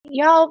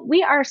Y'all,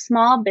 we are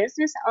small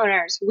business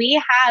owners. We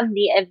have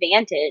the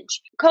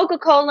advantage.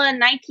 Coca-Cola,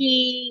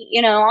 Nike,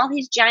 all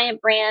these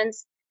giant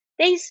brands,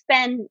 they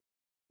spend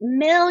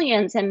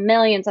millions and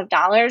millions of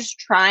dollars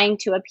trying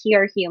to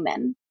appear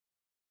human.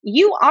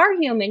 You are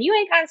human. You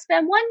ain't got to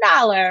spend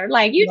 $1.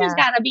 Like, you just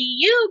Yeah. got to be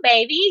you,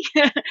 baby.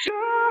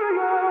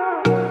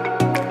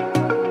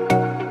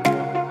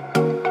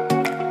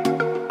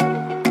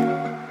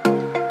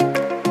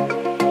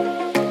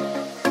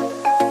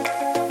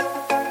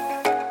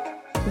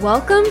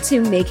 Welcome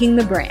to Making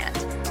the Brand,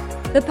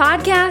 the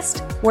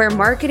podcast where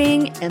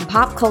marketing and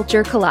pop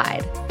culture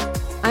collide.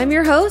 I'm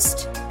your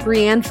host,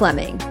 Brianne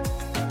Fleming.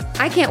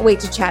 I can't wait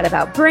to chat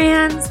about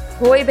brands,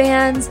 boy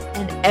bands,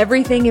 and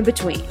everything in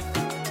between.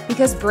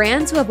 Because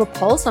brands who have a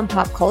pulse on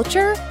pop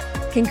culture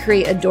can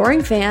create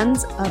adoring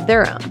fans of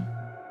their own.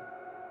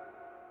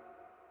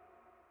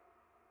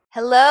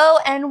 Hello,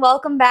 and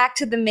welcome back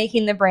to the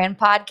Making the Brand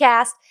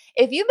podcast.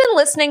 If you've been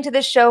listening to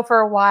this show for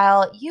a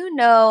while, you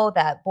know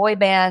that boy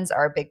bands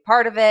are a big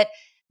part of it.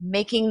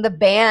 Making the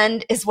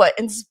Band is what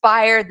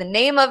inspired the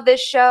name of this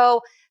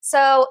show.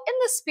 So in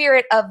the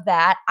spirit of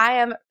that, I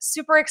am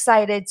super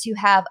excited to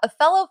have a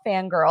fellow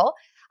fangirl,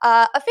 a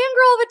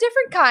fangirl of a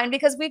different kind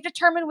because we've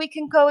determined we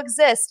can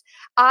coexist.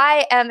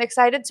 I am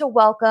excited to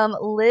welcome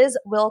Liz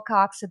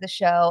Wilcox to the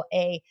show,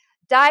 a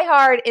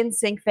diehard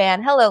NSYNC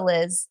fan. Hello,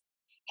 Liz.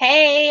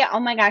 Hey, oh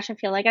my gosh, I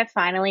feel like I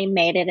finally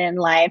made it in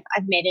life.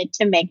 I've made it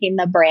to Making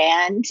the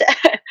Brand.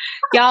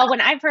 Y'all,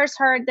 when I first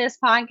heard this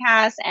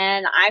podcast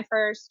and I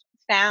first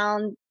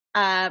found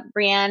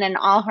Brienne and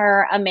all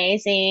her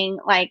amazing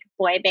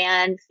boy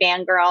band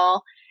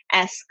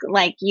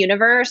fangirl-esque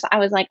universe, I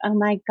was like, oh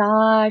my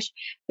gosh,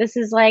 this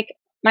is like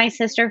my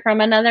sister from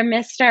another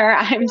mister.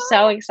 I'm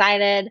so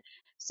excited.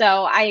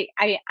 So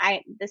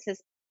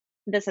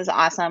this is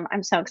awesome.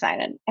 I'm so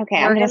excited. Okay,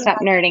 I'm going to stop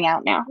nerding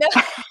out now.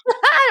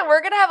 We're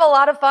going to have a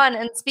lot of fun.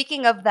 And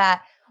speaking of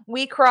that,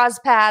 we cross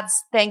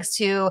paths thanks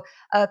to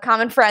a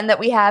common friend that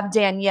we have,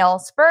 Danielle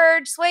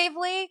Spurge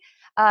Swavely,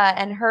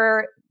 and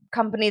her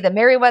company, the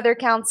Merriweather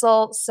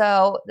Council.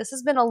 So this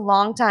has been a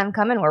long time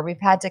coming where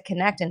we've had to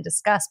connect and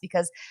discuss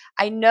because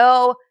I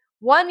know,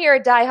 one, you're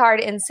a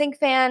diehard NSYNC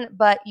fan,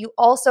 but you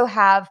also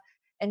have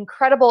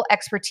incredible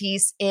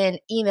expertise in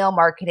email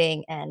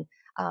marketing and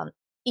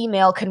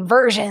email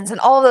conversions and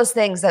all those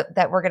things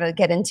that we're going to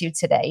get into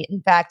today.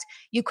 In fact,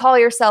 you call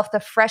yourself the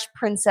Fresh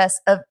Princess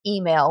of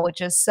Email, which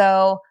is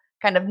so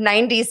kind of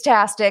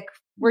 90s-tastic.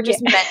 We're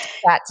just meant to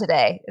chat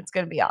today. It's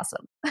going to be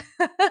awesome.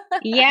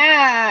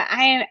 Yeah,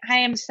 I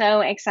am so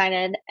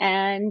excited.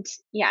 And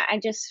yeah, I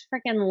just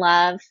freaking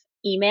love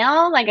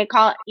email. Like I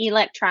call it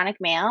electronic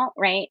mail,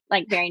 right?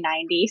 Like very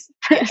 90s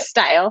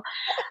style.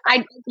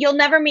 You'll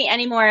never meet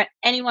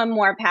anyone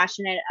more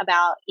passionate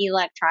about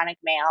electronic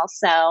mail.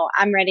 So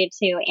I'm ready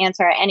to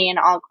answer any and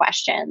all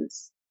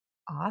questions.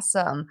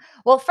 Awesome.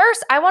 Well,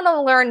 first, I want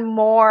to learn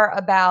more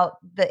about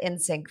the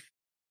NSYNC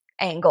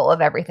angle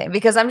of everything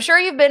because I'm sure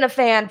you've been a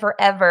fan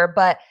forever,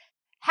 but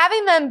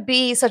having them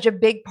be such a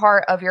big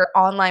part of your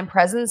online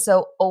presence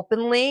so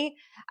openly,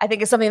 I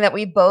think is something that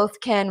we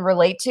both can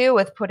relate to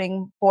with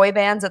putting boy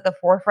bands at the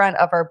forefront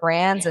of our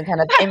brands and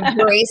kind of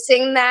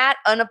embracing that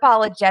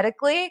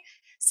unapologetically.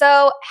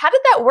 So how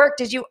did that work?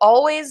 Did you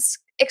always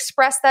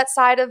express that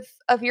side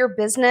of your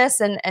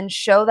business and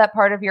show that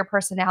part of your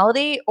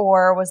personality,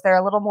 or was there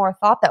a little more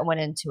thought that went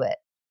into it?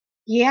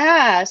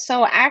 Yeah,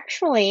 so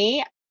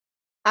actually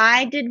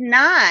I did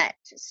not.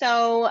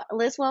 So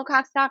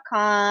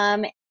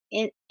lizwilcox.com,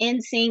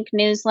 NSYNC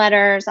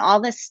newsletters,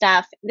 all this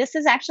stuff. This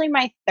is actually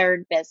my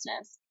third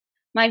business.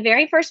 My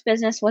very first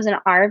business was an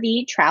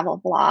RV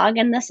travel blog,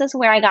 and this is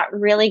where I got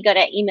really good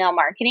at email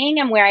marketing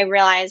and where I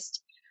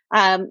realized,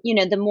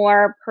 the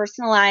more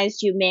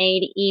personalized you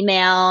made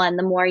email and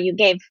the more you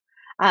gave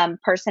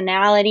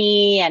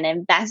personality and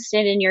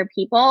invested in your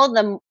people,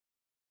 the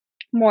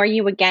more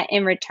you would get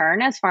in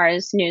return as far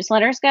as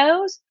newsletters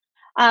goes.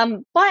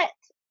 But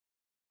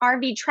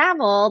RV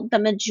travel, the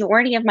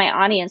majority of my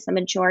audience, the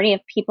majority of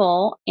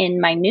people in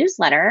my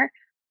newsletter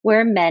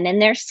were men in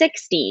their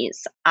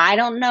 60s. I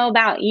don't know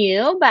about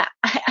you, but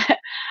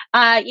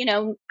I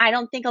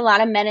don't think a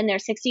lot of men in their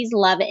 60s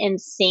love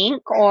NSYNC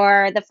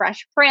or the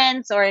Fresh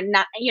Prince or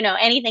not,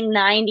 anything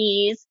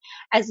 90s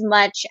as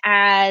much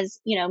as,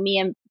 me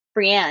and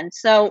Brienne.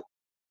 So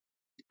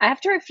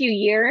after a few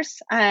years,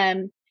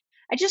 I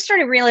just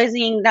started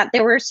realizing that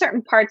there were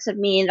certain parts of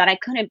me that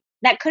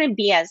couldn't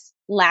be as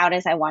loud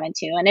as I wanted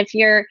to. And if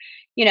you're,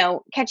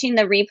 catching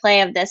the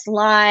replay of this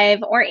live,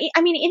 or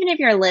I mean, even if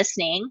you're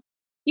listening,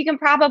 you can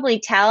probably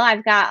tell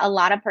I've got a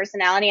lot of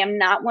personality. I'm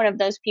not one of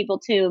those people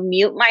to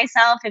mute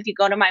myself. If you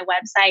go to my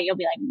website, you'll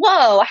be like,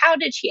 whoa, how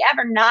did she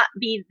ever not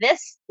be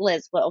this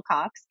Liz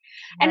Wilcox?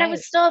 And I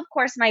was still, of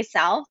course,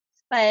 myself,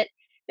 but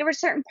there were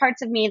certain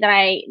parts of me that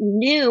I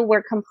knew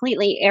were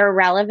completely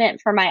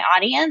irrelevant for my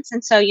audience.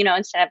 And so,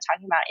 instead of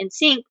talking about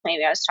NSYNC,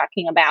 maybe I was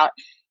talking about,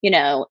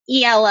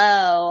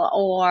 ELO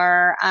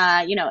or,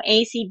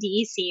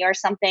 AC/DC or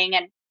something.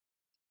 And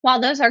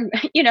while those are,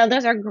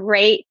 those are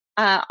great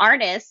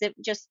artists, it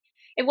just,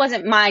 it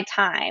wasn't my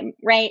time,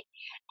 right?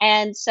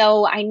 And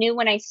so I knew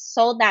when I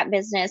sold that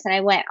business and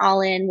I went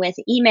all in with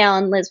email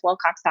and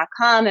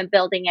lizwilcox.com and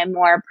building a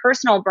more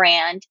personal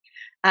brand,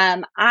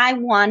 I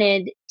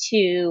wanted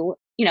to,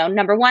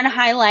 number one,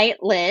 highlight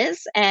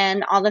Liz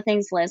and all the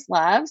things Liz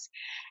loves.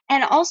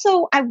 And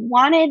also, I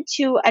wanted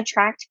to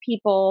attract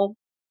people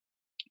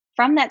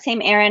from that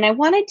same era. And I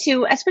wanted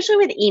to, especially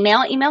with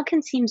email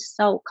can seem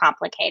so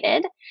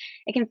complicated.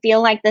 It can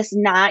feel like this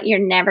knot you're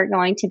never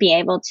going to be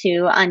able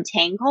to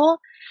untangle.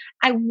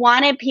 I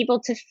wanted people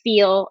to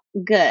feel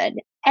good.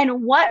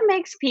 And what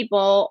makes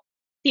people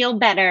feel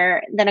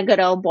better than a good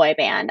old boy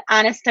band?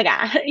 Honest to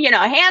God,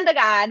 hand to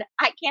God,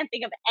 I can't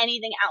think of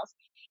anything else.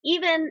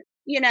 Even,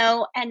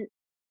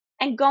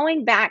 and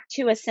going back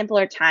to a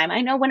simpler time.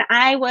 I know when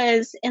I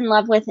was in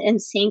love with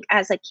NSYNC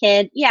as a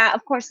kid, yeah,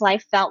 of course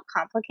life felt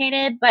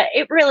complicated, but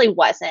it really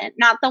wasn't.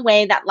 Not the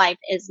way that life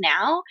is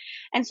now.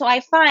 And so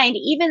I find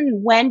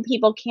even when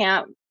people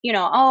can't,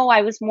 oh,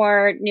 I was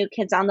more New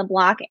Kids on the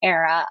Block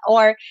era,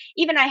 or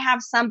even I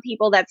have some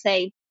people that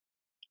say,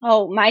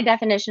 oh, my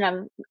definition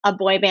of a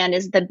boy band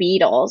is the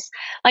Beatles.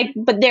 Like,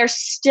 but they're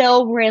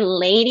still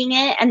relating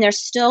it and they're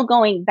still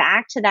going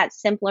back to that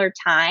simpler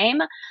time.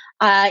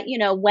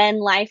 When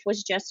life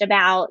was just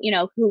about,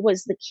 who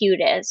was the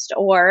cutest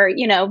or,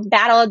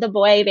 battle of the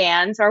boy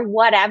bands or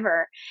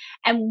whatever.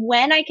 And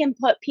when I can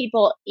put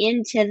people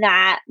into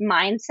that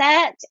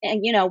mindset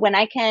and, when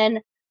I can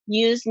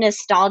use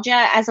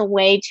nostalgia as a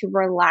way to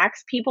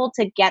relax people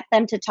to get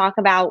them to talk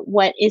about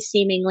what is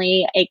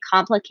seemingly a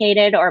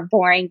complicated or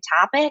boring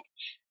topic,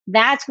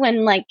 that's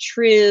when like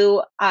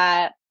true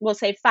we'll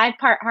say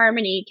 5-part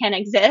harmony can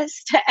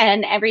exist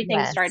and everything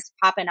Yes. starts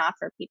popping off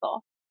for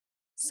people.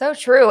 So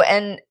true.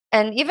 And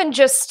even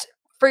just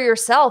for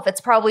yourself,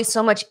 it's probably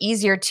so much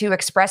easier to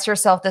express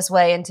yourself this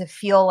way and to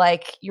feel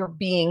like you're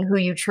being who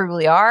you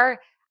truly are.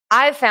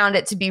 I've found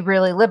it to be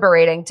really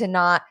liberating to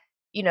not,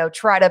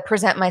 try to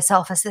present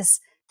myself as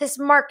this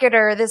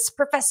marketer, this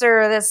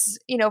professor, this,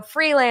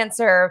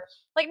 freelancer.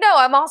 Like, no,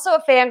 I'm also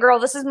a fangirl.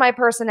 This is my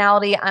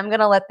personality. I'm going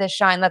to let this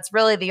shine. That's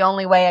really the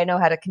only way I know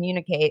how to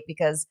communicate,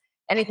 because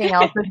anything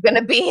else is going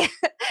to be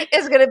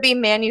is going to be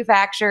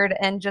manufactured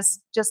and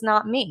just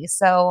not me.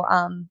 So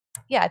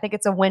yeah, I think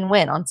it's a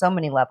win-win on so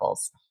many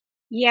levels.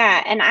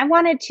 Yeah, and I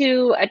wanted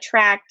to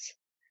attract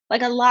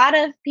like a lot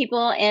of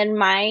people in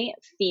my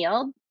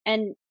field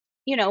and,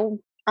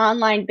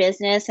 online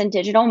business and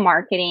digital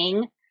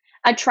marketing,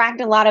 attract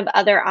a lot of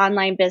other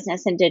online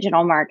business and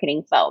digital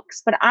marketing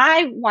folks. But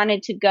I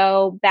wanted to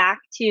go back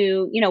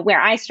to,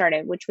 where I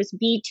started, which was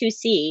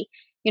B2C.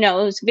 It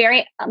was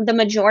the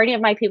majority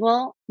of my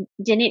people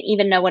didn't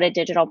even know what a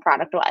digital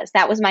product was.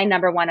 That was my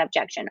number one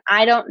objection.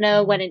 I don't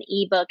know what Mhm. an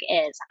ebook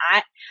is.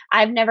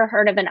 I've never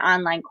heard of an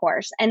online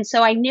course. And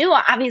so I knew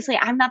obviously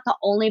I'm not the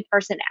only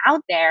person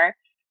out there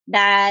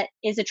that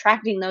is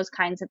attracting those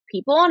kinds of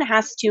people and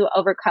has to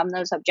overcome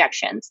those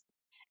objections.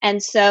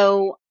 And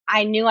so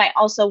I knew I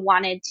also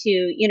wanted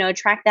to,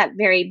 attract that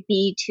very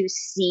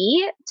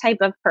B2C type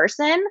of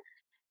person.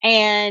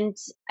 And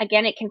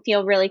again, it can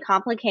feel really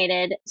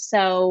complicated.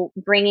 So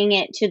bringing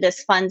it to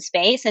this fun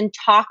space and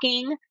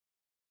talking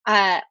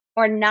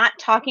or not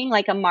talking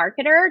like a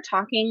marketer,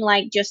 talking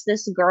like just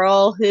this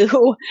girl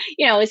who,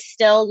 is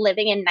still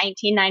living in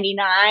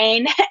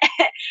 1999,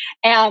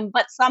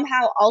 but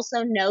somehow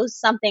also knows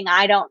something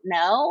I don't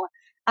know,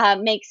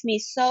 makes me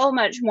so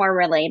much more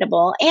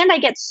relatable. And I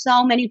get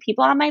so many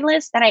people on my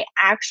list that I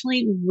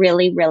actually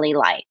really, really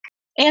like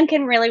and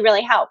can really,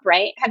 really help,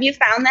 right? Have you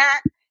found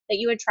that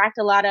you attract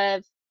a lot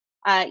of,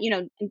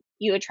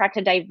 you attract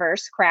a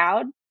diverse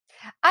crowd?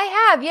 I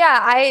have, yeah.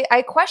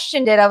 I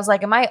questioned it. I was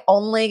like, am I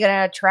only going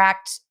to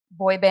attract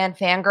boy band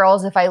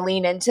fangirls if I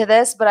lean into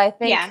this? But I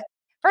think, Yeah,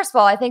 first of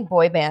all, I think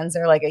boy bands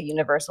are like a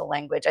universal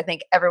language. I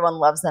think everyone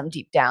loves them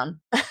deep down.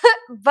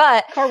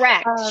 But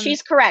correct. um,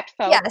 She's correct,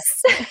 folks.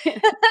 yes.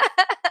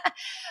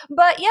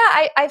 But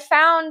yeah, I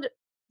found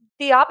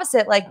the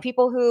opposite. Like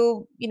people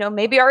who,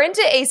 maybe are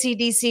into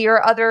AC/DC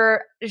or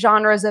other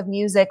genres of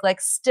music, like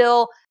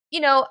still,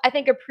 I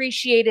think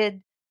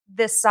appreciated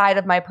this side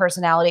of my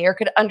personality or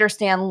could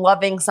understand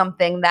loving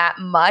something that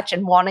much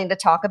and wanting to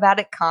talk about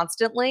it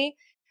constantly.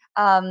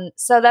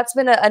 So that's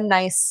been a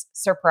nice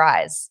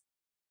surprise.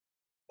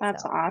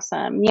 That's So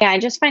awesome. Yeah, I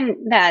just find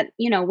that,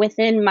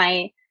 within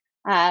my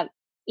uh,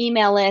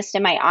 email list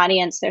and my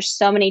audience, there's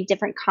so many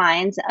different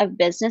kinds of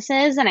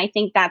businesses. And I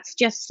think that's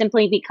just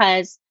simply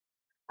because,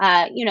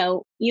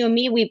 you and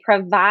me, we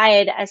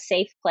provide a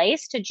safe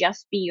place to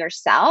just be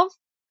yourself,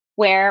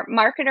 where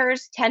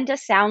marketers tend to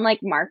sound like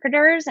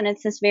marketers. And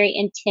it's this very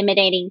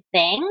intimidating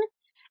thing.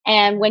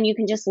 And when you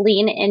can just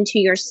lean into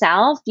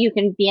yourself, you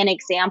can be an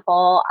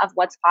example of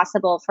what's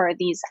possible for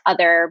these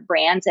other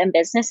brands and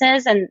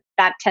businesses. And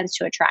that tends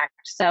to attract.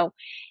 So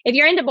if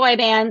you're into boy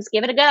bands,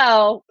 give it a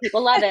go.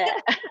 People love it.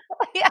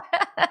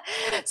 yeah.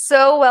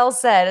 So well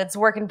said. It's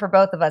working for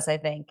both of us, I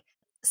think.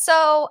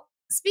 So,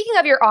 speaking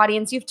of your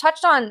audience, you've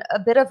touched on a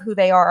bit of who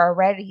they are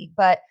already,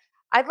 but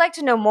I'd like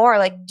to know more.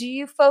 Like, do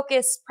you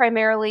focus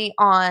primarily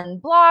on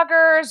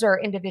bloggers or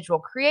individual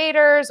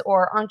creators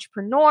or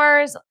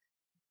entrepreneurs?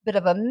 Bit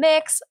of a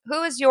mix.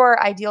 Who is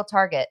your ideal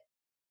target?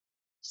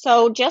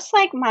 So just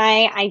like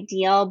my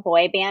ideal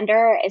boy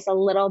bander is a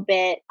little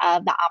bit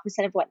of the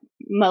opposite of what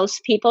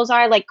most people's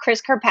are. Like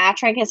Chris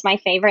Kirkpatrick is my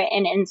favorite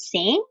in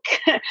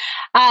NSYNC.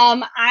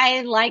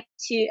 I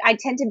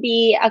tend to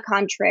be a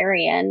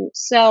contrarian.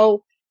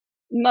 So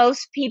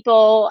most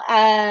people,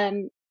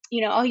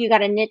 oh, you got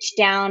to niche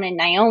down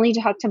and I only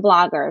talk to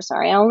bloggers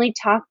or I only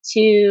talk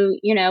to,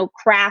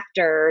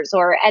 crafters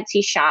or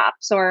Etsy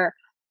shops or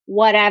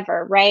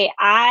whatever, right?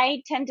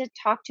 I tend to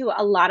talk to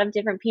a lot of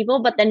different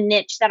people, but the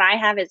niche that I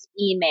have is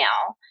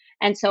email.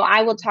 And so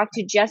I will talk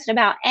to just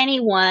about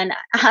anyone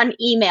on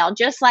email,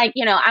 just like,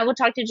 I will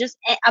talk to just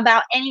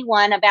about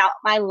anyone about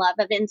my love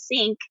of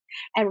NSYNC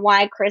and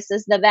why Chris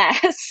is the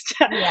best.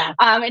 Yeah.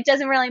 It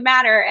doesn't really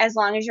matter as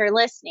long as you're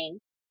listening.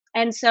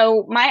 And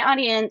so my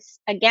audience,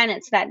 again,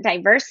 it's that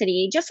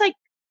diversity, just like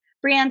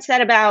Brianne said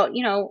about,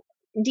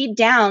 deep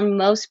down,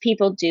 most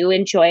people do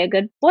enjoy a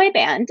good boy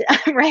band,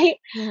 right?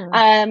 Mhm.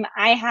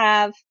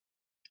 I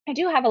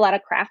do have a lot of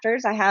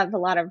crafters. I have a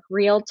lot of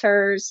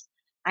realtors.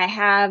 I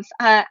have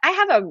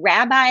a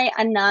rabbi,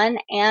 a nun,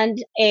 and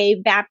a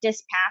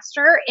Baptist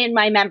pastor in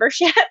my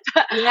membership.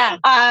 Yeah.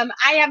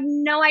 I have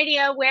no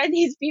idea where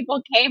these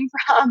people came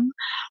from,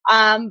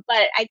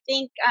 but I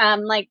think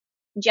like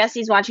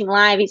Jesse's watching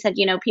live. He said,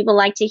 people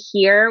like to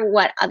hear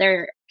what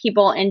other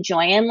people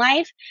enjoy in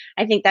life.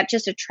 I think that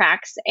just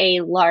attracts a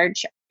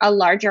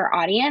larger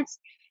audience.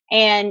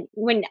 And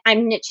when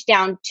I'm niched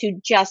down to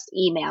just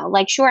email,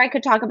 like, sure, I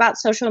could talk about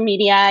social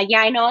media. Yeah,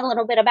 I know a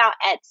little bit about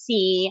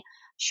Etsy.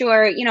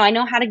 Sure, I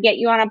know how to get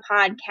you on a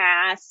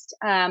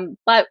podcast.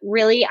 But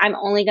really, I'm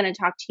only going to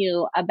talk to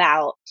you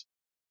about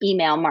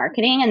email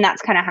marketing. And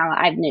that's kind of how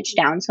I've niched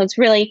down. So it's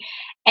really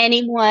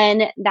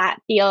anyone that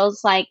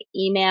feels like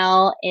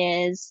email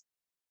is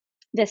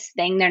this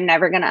thing they're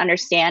never going to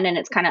understand and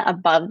it's kind of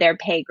above their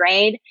pay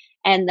grade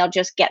and they'll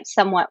just get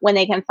someone when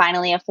they can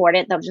finally afford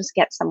it, they'll just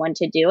get someone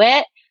to do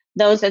it.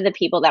 Those are the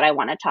people that I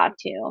want to talk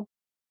to.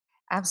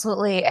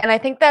 Absolutely. And I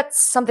think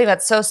that's something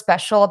that's so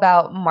special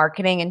about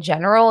marketing in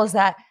general is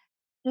that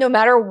no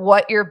matter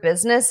what your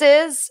business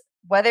is,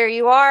 whether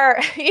you are,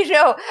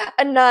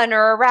 a nun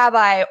or a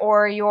rabbi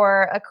or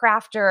you're a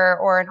crafter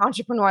or an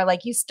entrepreneur,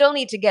 like you still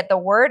need to get the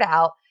word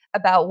out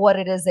about what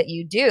it is that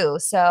you do.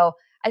 So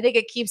I think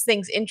it keeps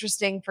things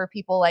interesting for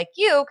people like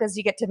you because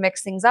you get to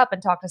mix things up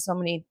and talk to so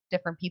many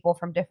different people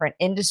from different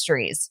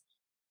industries.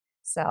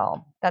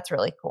 So that's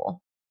really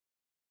cool.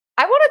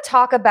 I want to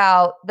talk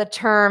about the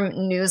term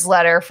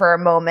newsletter for a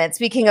moment.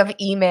 Speaking of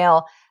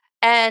email,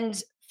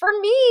 and for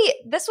me,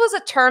 this was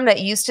a term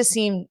that used to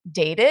seem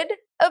dated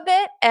a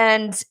bit.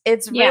 And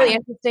it's really Yeah.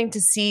 interesting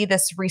to see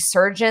this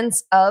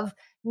resurgence of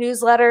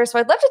newsletters. So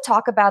I'd love to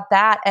talk about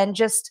that and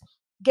just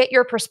get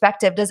your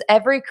perspective. Does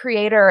every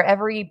creator,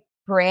 every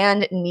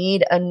brand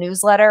need a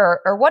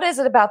newsletter? Or what is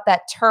it about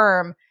that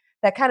term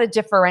that kind of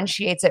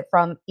differentiates it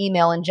from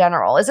email in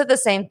general? Is it the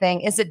same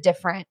thing? Is it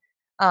different?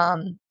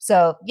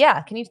 So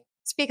yeah, can you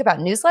speak about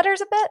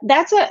newsletters a bit?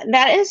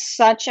 That is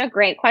such a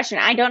great question.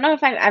 I don't know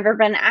if I've ever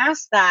been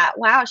asked that.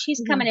 Wow,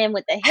 she's Mhm. coming in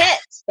with the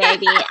hits,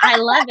 baby. I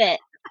love it.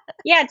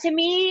 Yeah, to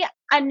me,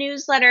 a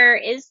newsletter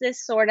is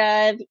this sort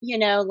of,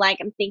 like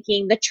I'm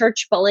thinking the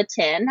church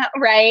bulletin,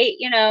 right?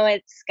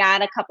 It's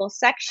got a couple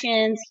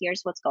sections.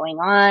 Here's what's going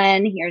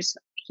on. Here's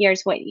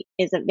what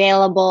is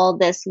available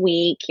this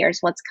week. Here's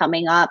what's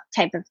coming up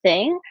type of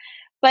thing.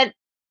 But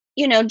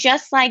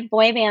just like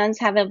boy bands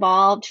have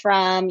evolved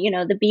from,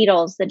 the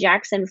Beatles, the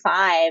Jackson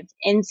 5,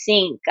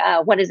 NSYNC,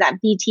 what is that?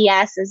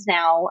 BTS is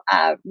now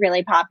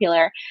really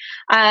popular.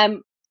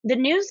 Um, the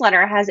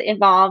newsletter has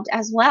evolved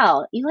as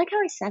well. You like how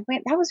I said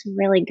that was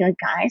really good,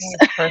 guys.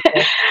 That was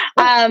perfect.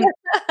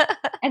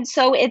 um, and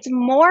so it's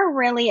more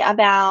really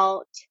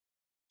about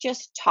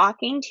just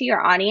talking to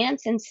your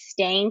audience and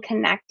staying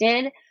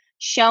connected,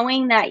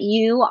 showing that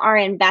you are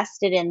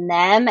invested in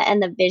them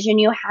and the vision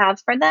you have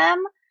for them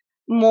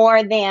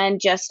more than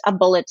just a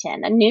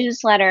bulletin. A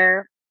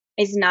newsletter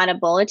is not a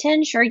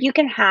bulletin. Sure, you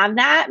can have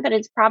that, but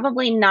it's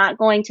probably not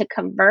going to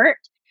convert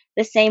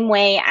the same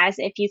way as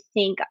if you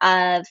think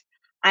of,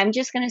 I'm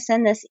just going to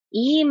send this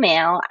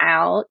email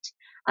out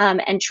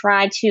and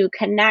try to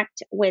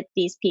connect with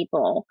these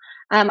people.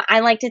 I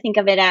like to think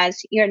of it as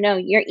your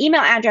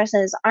email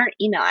addresses aren't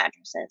email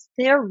addresses.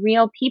 They're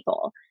real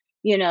people.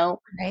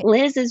 Right.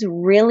 Liz is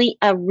really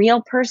a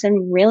real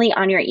person, really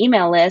on your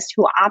email list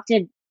who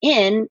opted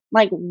in,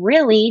 like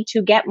really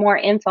to get more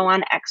info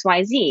on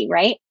XYZ,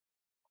 right?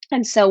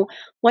 And so,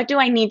 what do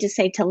I need to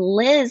say to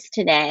Liz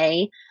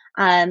today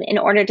in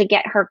order to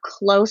get her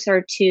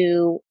closer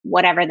to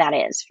whatever that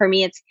is? For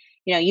me, it's,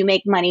 you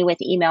make money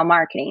with email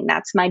marketing.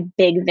 That's my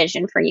big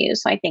vision for you.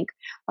 So I think,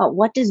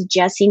 what does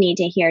Jesse need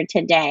to hear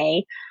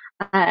today?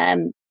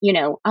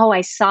 Oh,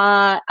 I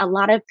saw a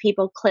lot of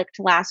people clicked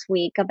last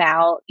week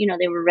about,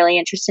 they were really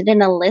interested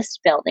in a list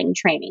building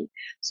training.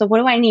 So what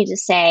do I need to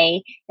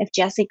say if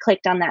Jesse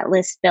clicked on that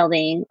list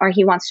building or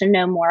he wants to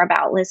know more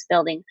about list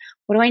building?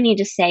 What do I need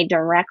to say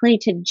directly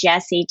to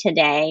Jesse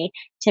today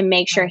to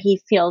make sure Right.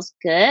 he feels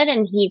good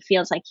and he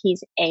feels like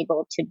he's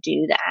able to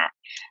do that?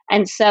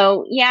 And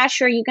so, yeah,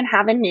 sure, you can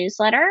have a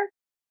newsletter,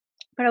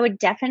 but I would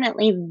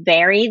definitely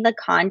vary the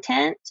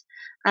content,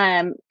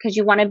 because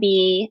you want to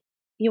be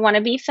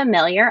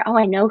familiar. Oh,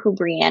 I know who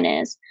Brienne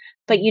is,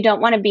 but Mhm. you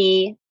don't want to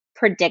be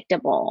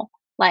predictable.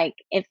 Like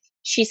if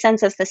she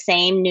sends us the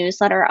same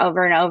newsletter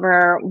over and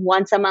over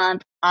once a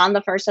month on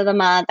the first of the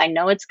month, I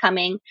know it's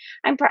coming.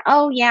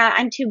 Oh yeah,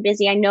 I'm too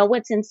busy. I know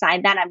what's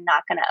inside that. I'm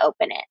not going to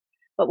open it.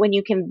 But when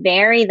you can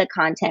vary the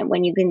content,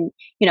 when you can,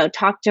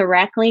 talk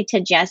directly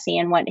to Jesse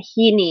and what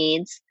he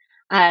needs,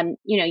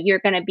 you're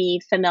going to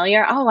be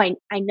familiar. Oh,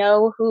 I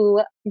know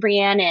who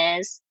Brienne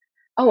is.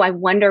 Oh, I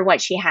wonder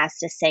what she has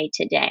to say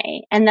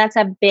today. And that's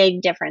a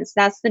big difference.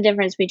 That's the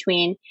difference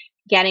between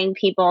getting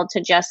people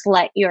to just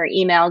let your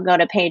email go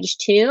to page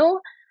two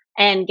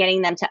and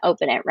getting them to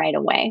open it right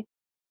away.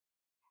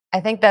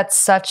 I think that's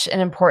such an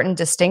important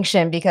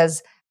distinction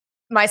because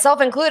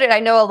myself included, I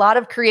know a lot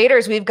of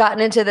creators, we've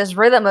gotten into this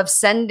rhythm of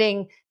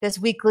sending this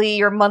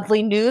weekly or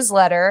monthly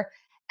newsletter.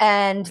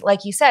 And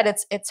like you said,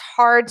 it's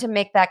hard to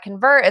make that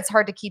convert. It's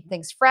hard to keep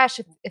things fresh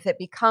if it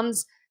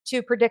becomes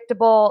too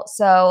predictable.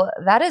 So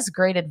that is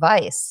great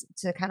advice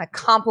to kind of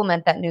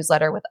complement that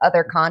newsletter with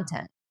other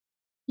content.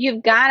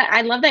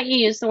 I love that you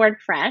use the word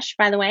fresh,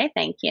 by the way.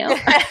 Thank you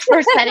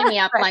for setting me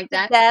up Fresh like to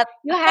that. death.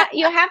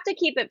 You have to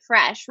keep it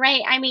fresh,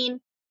 right? I mean,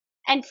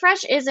 and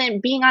fresh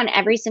isn't being on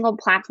every single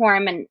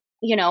platform and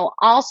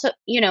also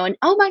and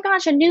oh my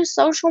gosh, a new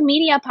social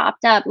media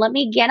popped up, let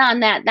me get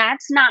on that.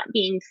 That's not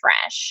being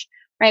fresh,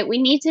 right? We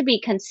need to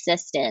be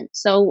consistent.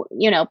 So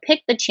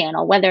pick the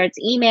channel, whether it's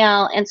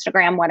email,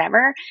 Instagram,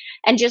 whatever,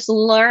 and just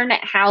learn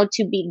how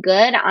to be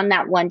good on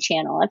that one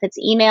channel. If it's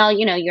email,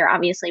 you're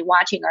obviously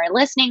watching or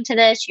listening to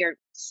this, you're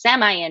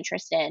semi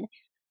interested.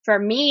 For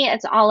me,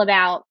 it's all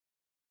about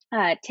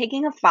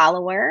taking a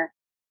follower,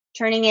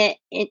 turning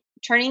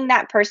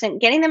that person,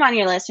 getting them on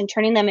your list and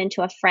turning them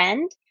into a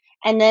friend.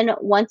 And then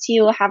once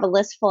you have a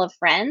list full of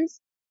friends,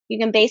 you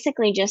can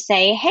basically just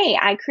say, hey,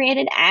 I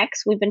created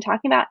X. We've been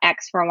talking about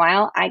X for a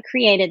while. I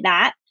created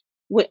that.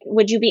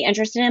 Would you be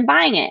interested in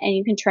buying it? And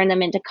you can turn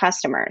them into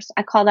customers.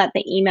 I call that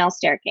the email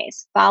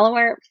staircase: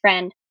 follower,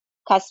 friend,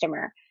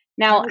 customer.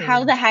 Now,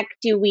 how Ooh. the heck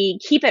do we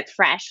keep it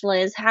fresh,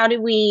 Liz? How do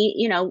we,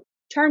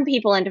 turn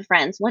people into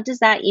friends? What does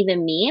that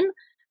even mean?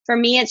 For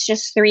me, it's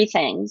just three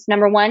things.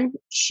 Number one,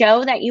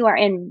 show that you are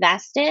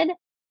invested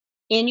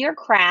in your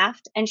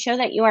craft and show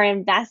that you are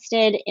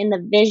invested in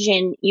the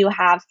vision you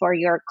have for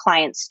your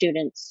clients,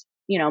 students,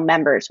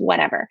 members,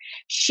 whatever.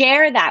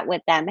 Share that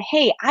with them.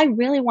 Hey, I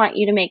really want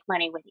you to make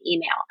money with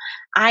email.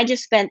 I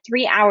just spent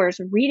 3 hours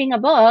reading a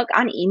book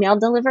on email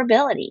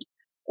deliverability.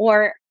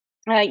 Or,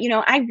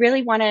 I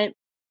really want to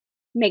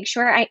make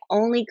sure I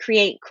only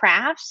create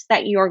crafts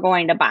that you're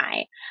going to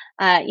buy.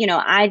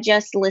 I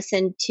just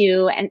listened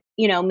to and,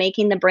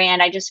 making the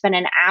brand. I just spent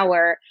an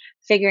hour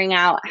figuring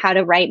out how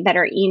to write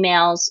better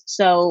emails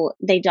so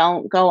they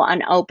don't go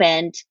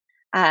unopened,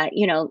 uh,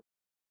 you know,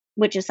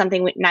 which is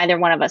something neither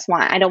one of us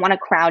want. I don't want to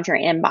crowd your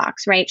inbox,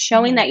 right?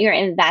 Showing Mhm. that you're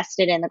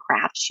invested in the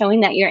craft,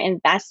 showing that you're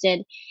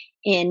invested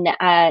in,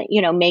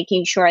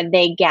 making sure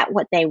they get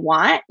what they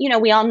want.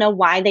 We all know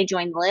why they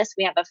joined the list.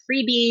 We have a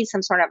freebie,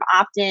 some sort of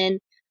opt in,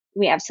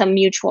 we have some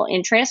mutual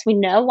interest. We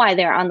know why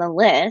they're on the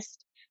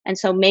list. And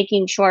so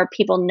making sure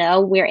people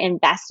know we're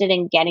invested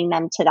in getting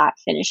them to that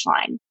finish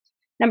line.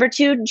 Number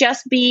two,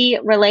 just be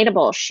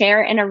relatable,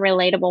 share in a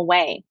relatable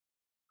way.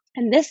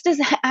 And this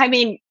does, I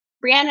mean,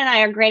 Brianna and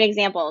I are great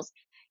examples.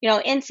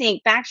 NSYNC,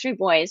 Backstreet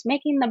Boys,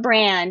 making the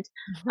brand.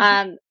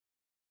 Um,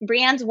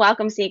 Brienne's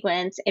welcome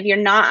sequence, if you're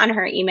not on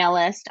her email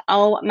list,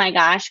 oh my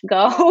gosh,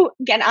 go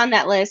get on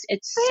that list.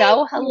 It's Thank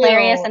so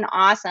hilarious you. and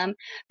awesome.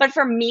 But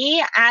for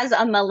me, as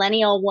a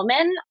millennial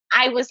woman,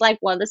 I was like,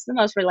 well, this is the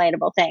most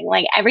relatable thing.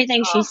 Like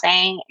everything Oh, she's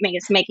saying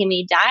it's making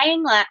me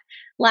dying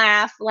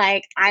laugh.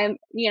 Like I'm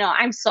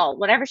sold.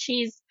 Whatever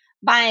she's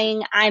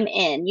buying, I'm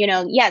in.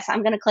 Yes,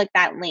 I'm going to click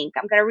that link.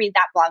 I'm going to read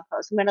that blog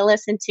post. I'm going to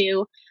listen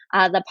to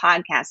the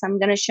podcast. I'm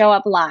going to show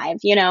up live,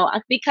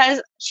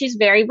 because she's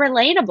very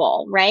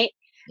relatable, right?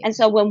 yeah. And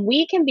so when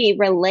we can be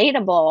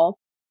relatable,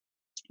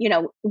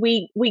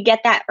 we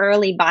get that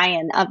early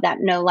buy-in of that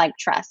know like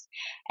trust.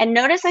 And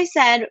notice I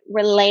said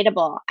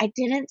relatable. I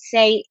didn't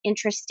say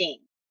interesting.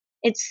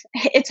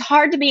 It's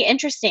hard to be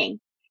interesting.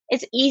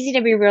 It's easy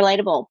to be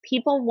relatable.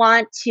 People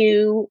want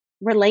to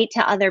relate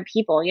to other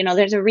people.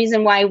 There's a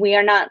reason why we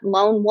are not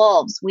lone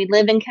wolves. We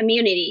live in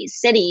communities,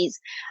 cities.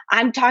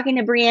 I'm talking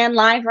to Brienne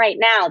live right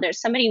now.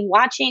 There's somebody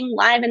watching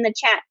live in the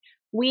chat.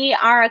 We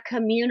are a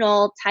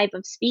communal type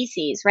of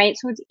species, right?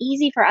 So it's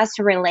easy for us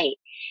to relate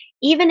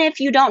even if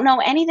you don't know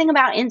anything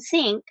about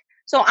NSYNC.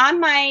 So on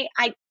my,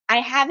 I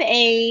have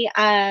a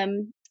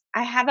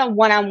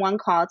one-on-one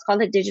call. It's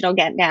called a digital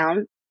get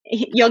down.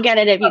 You'll get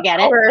it if you Of get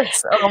it.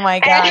 course. Oh my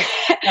And,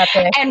 gosh.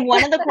 Epic. and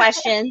one of the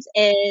questions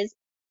is,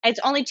 it's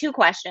only two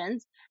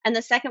questions. And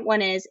the second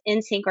one is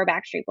NSYNC or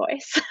Backstreet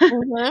Boys.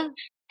 Mhm.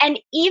 And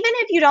even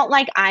if you don't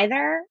like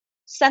either,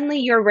 suddenly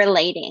you're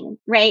relating,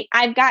 right?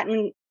 I've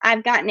gotten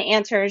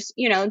answers,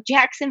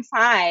 Jackson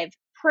 5,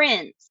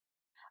 Prince,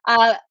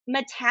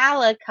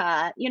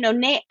 Metallica,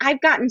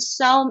 I've gotten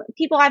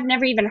people I've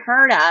never even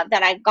heard of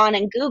that I've gone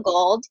and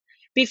Googled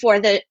before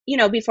the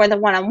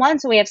one-on-one.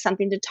 So we have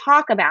something to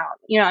talk about.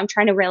 I'm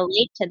trying to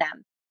relate to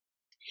them.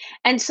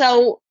 And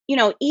so,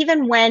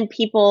 even when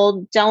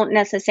people don't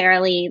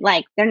necessarily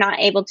like, they're not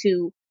able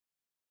to,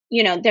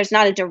 there's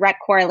not a direct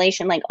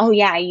correlation like, oh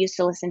yeah, I used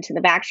to listen to the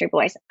Backstreet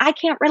Boys. I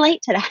can't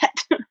relate to that.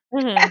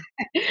 Mhm.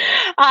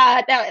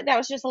 That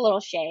was just a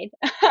little shade.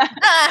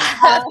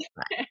 uh,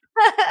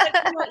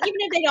 but even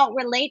if they don't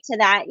relate to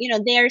that,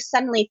 they're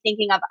suddenly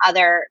thinking of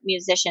other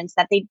musicians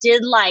that they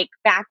did like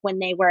back when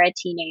they were a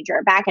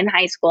teenager, back in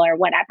high school or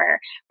whatever,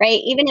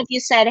 right? Even if you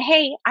said,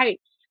 hey, I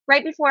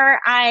right before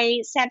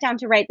I sat down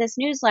to write this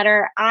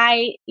newsletter,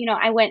 I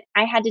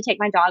had to take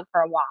my dog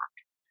for a walk.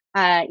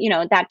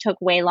 That took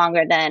way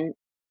longer than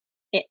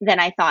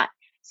I thought.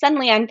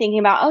 Suddenly I'm thinking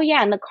about, oh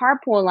yeah, in the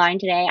carpool line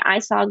today, I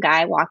saw a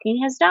guy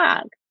walking his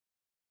dog,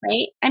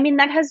 right? I mean,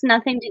 that has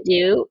nothing to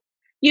do.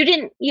 You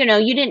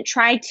didn't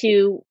try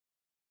to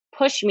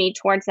push me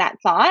towards that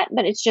thought,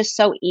 but it's just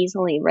so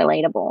easily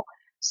relatable.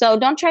 So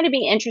don't try to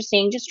be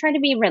interesting, just try to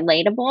be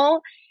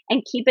relatable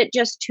and keep it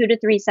just 2 to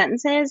 3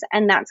 sentences,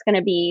 and that's going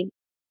to be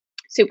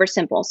super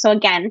simple. So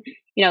again,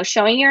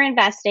 showing you're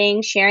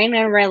investing, sharing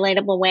in a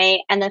relatable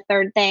way, and the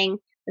third thing,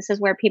 this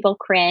is where people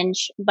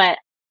cringe, but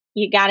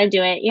you got to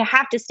do it. You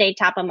have to stay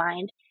top of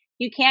mind.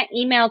 You can't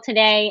email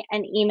today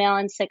and email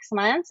in 6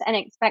 months and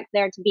expect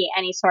there to be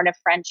any sort of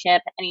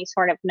friendship, any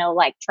sort of no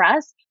like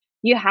trust.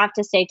 You have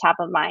to stay top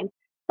of mind.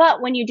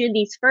 But when you do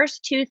these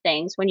first two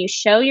things, when you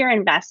show you're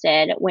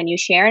invested, when you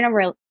share in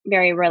a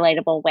very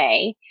relatable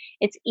way,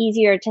 it's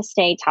easier to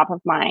stay top of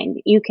mind.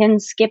 You can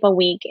skip a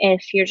week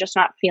if you're just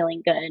not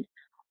feeling good.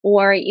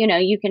 Or,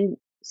 you can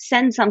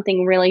send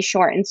something really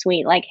short and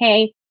sweet like,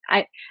 hey,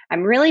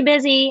 I'm really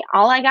busy.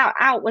 All I got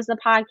out was the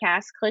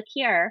podcast. Click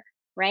here,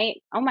 right?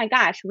 Oh my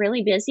gosh,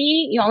 really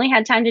busy? You only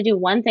had time to do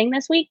one thing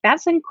this week?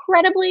 That's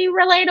incredibly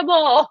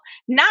relatable.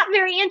 Not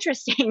very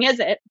interesting, is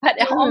it? But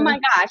oh my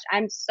Mhm. gosh,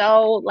 I'm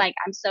so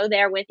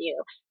there with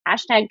you.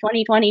 Hashtag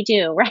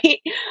 2022, right?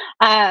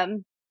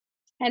 Um,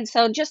 and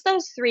so just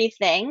those three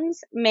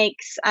things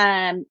makes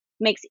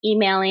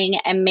emailing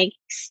and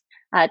makes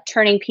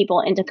turning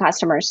people into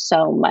customers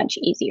so much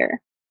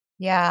easier.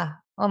 Yeah.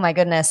 Oh my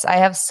goodness. I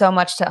have so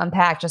much to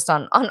unpack just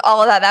on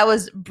all of that. That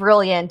was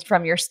brilliant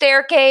from your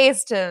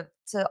staircase to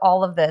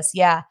all of this.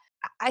 Yeah.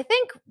 I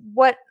think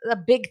what a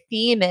big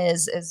theme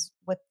is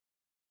with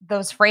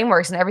those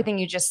frameworks and everything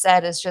you just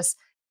said is just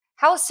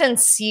how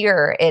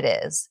sincere it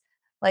is.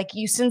 Like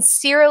you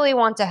sincerely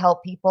want to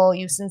help people,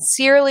 you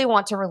sincerely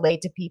want to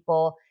relate to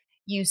people,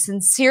 you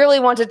sincerely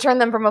want to turn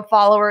them from a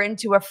follower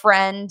into a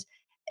friend.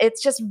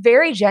 It's just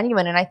very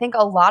genuine. And I think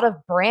a lot of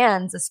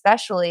brands,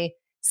 especially,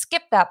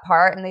 skip that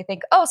part and they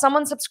think, oh,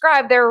 someone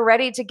subscribed, they're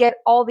ready to get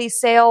all these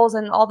sales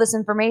and all this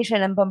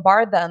information and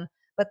bombard them.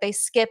 But they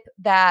skip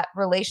that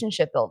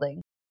relationship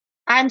building.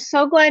 I'm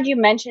so glad you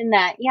mentioned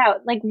that. Yeah,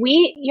 like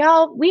we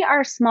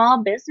are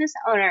small business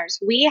owners.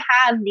 We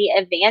have the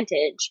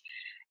advantage.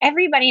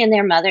 Everybody and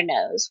their mother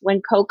knows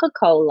when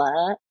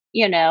Coca-Cola,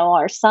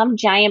 or some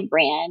giant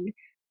brand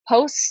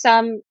posts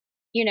some,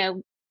 you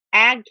know,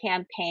 ad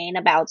campaign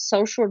about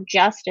social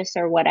justice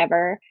or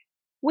whatever.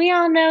 We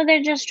all know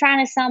they're just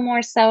trying to sell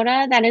more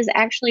soda that is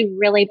actually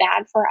really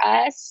bad for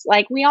us.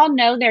 Like we all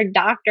know their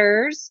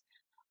doctors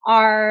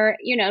are,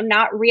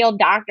 not real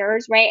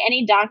doctors, right?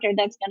 Any doctor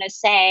that's going to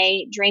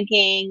say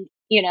drinking,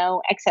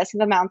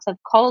 excessive amounts of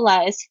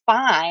cola is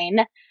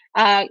fine.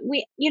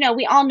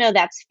 We all know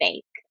that's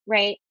fake,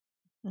 right?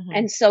 Mhm.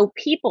 And so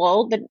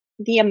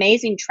the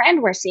amazing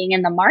trend we're seeing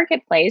in the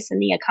marketplace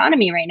and the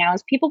economy right now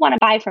is people want to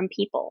buy from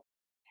people.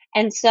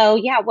 And so,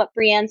 yeah, what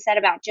Brienne said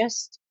about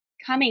just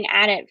coming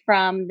at it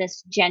from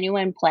this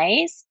genuine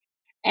place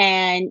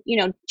and,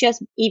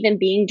 just even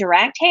being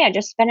direct. Hey, I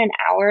just spent an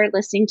hour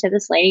listening to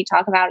this lady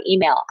talk about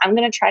email. I'm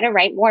going to try to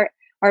write more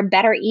or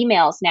better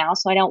emails now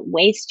so I don't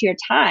waste your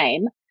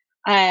time.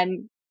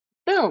 Um,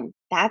 Boom,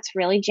 that's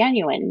really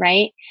genuine,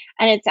 right?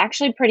 And it's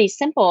actually pretty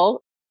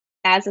simple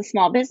as a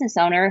small business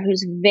owner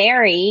who's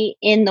very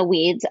in the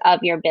weeds of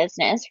your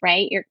business,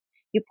 right?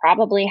 You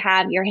probably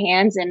have your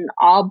hands in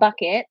all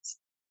buckets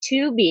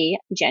to be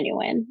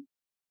genuine.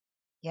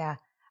 Yeah.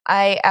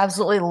 I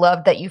absolutely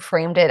love that you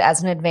framed it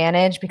as an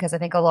advantage because I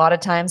think a lot of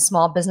times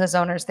small business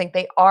owners think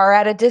they are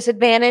at a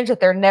disadvantage, that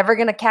they're never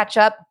going to catch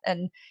up.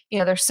 And,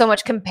 there's so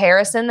much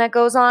comparison that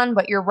goes on.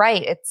 But you're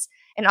right. It's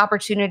an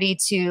opportunity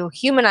to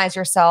humanize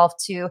yourself,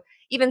 to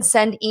even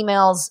send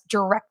emails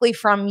directly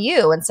from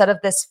you instead of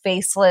this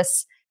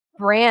faceless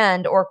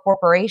brand or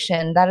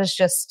corporation. That is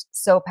just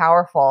so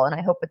powerful. And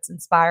I hope it's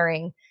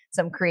inspiring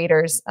some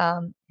creators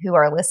who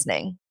are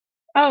listening.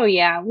 Oh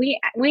yeah, we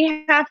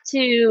have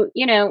to,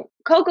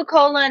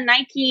 Coca-Cola,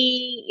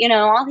 Nike,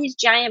 all these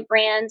giant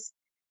brands,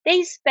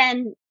 they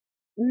spend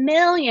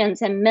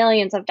millions and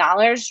millions of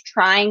dollars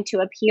trying to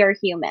appear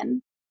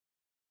human.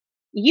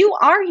 You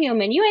are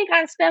human. You ain't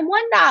got to spend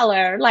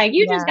 $1. Like,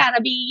 you just Yeah. got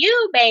to be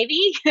you, baby.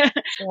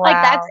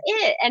 Like, that's Wow.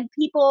 it. And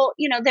people,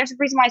 there's a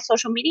reason why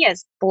social media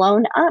is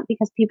blown up,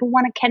 because people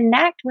want to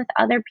connect with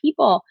other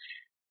people.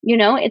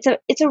 It's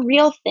a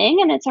real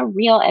thing, and it's a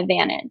real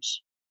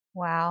advantage.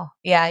 Wow.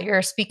 Yeah,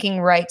 you're speaking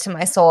right to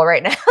my soul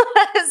right now.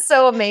 That is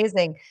so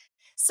amazing.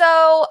 So,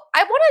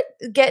 I want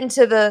to get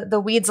into the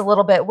weeds a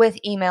little bit with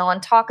email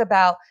and talk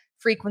about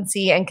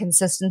frequency and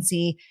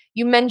consistency.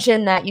 You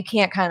mentioned that you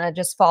can't kind of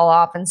just fall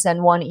off and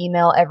send one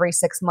email every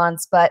 6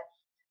 months, but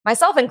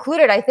myself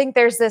included, I think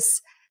there's this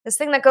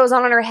thing that goes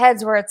on in our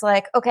heads where it's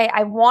like, okay,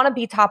 I want to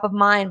be top of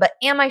mind, but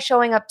am I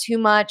showing up too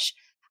much?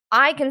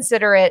 I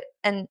consider it,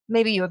 and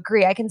maybe you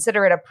agree, I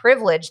consider it a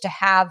privilege to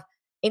have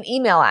an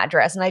email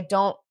address, and I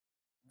don't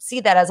see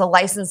that as a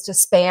license to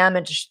spam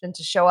and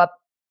to show up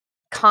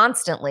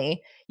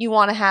constantly. You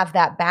want to have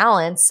that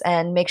balance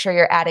and make sure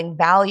you're adding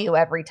value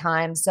every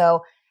time.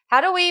 So, how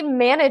do we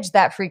manage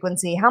that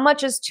frequency? How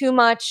much is too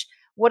much?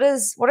 What are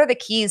the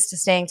keys to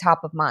staying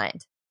top of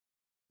mind?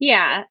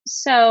 Yeah.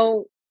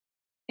 So,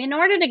 in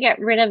order to get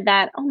rid of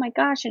that, oh my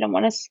gosh, I don't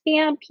want to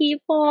scam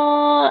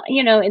people.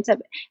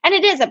 And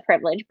it is a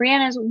privilege.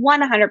 Brianna's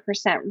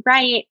 100%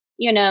 right.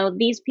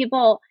 These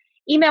people,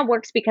 email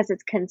works because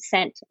it's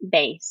consent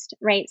based,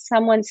 right?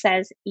 Someone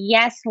says,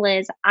 yes,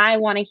 Liz, I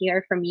want to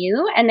hear from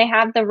you. And they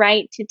have the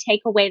right to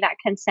take away that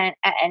consent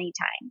at any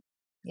time.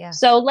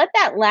 Yes. So let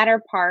that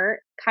latter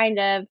part kind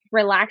of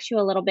relax you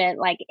a little bit.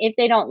 Like, if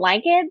they don't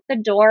like it, the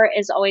door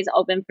is always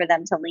open for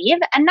them to leave,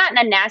 and not in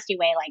a nasty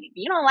way. Like, if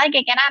you don't like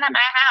it, get out of my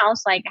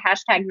house, like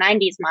hashtag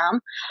 90s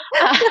mom.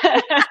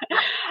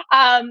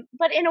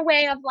 But in a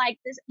way of like,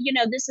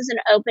 this is an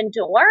open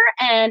door,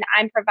 and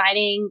I'm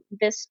providing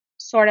this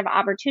sort of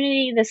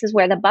opportunity. This is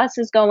where the bus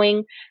is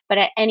going. But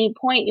at any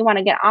point you want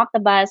to get off the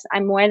bus,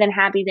 I'm more than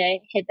happy to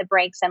hit the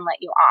brakes and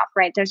let you off,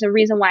 right? There's a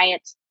reason why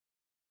it's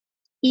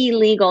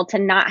illegal to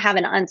not have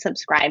an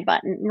unsubscribe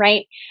button,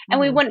 right? And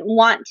we Mhm. wouldn't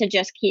want to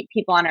just keep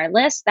people on our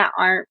list that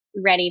aren't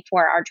ready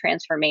for our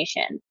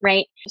transformation,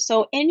 right?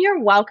 So in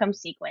your welcome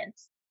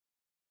sequence,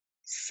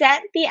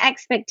 set the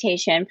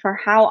expectation for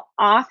how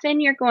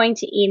often you're going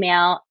to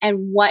email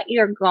and what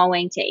you're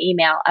going to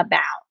email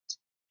about.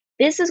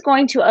 This is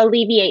going to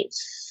alleviate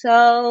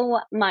so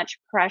much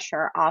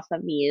pressure off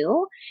of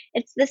you.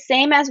 It's the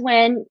same as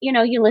when,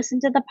 you listen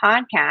to the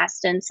podcast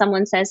and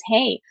someone says,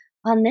 "Hey,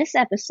 on this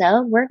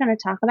episode, we're going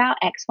to talk about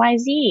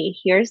XYZ.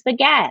 Here's the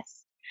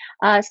guest.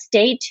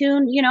 Stay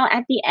tuned,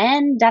 at the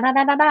end, da da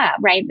da da da,"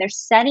 right? They're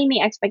setting the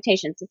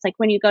expectations. It's like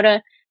when you go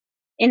to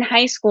in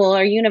high school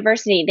or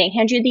university, they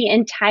hand you the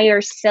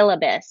entire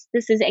syllabus.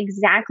 This is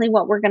exactly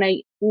what we're going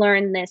to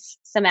learn this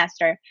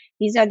semester.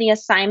 These are the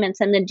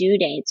assignments and the due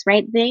dates,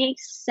 right? They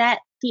set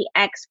the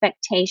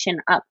expectation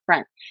up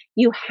front.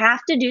 You have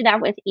to do that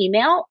with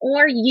email,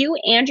 or you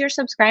and your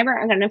subscriber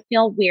are going to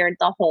feel weird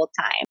the whole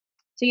time.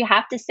 So you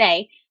have to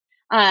say,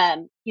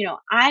 I'm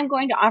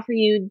going to offer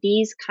you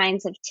these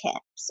kinds of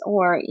tips,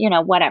 or,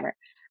 whatever.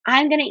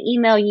 I'm going to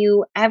email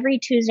you every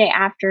Tuesday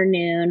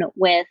afternoon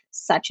with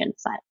such and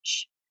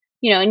such.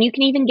 And you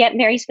can even get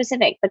very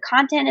specific. The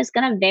content is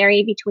going to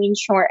vary between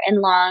short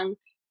and long,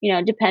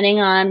 depending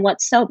on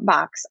what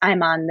soapbox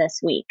I'm on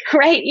this week,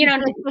 right?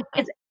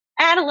 It's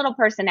add a little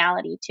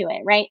personality to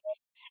it, right?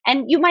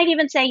 And you might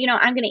even say,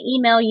 I'm going to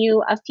email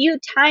you a few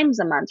times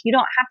a month. You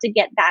don't have to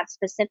get that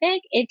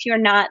specific if you're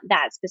not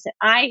that specific.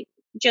 I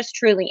just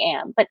truly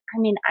am, but I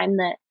mean, I'm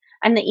the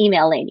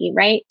email lady,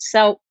 right?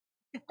 So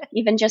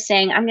even just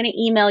saying, I'm going to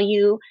email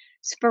you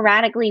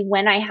sporadically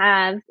when I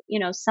have,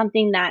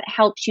 something that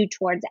helps you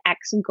towards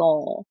X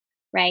goal,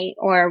 right?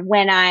 Or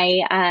when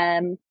I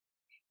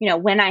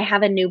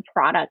have a new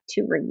product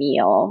to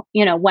reveal,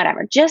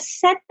 whatever. Just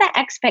set the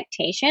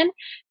expectation.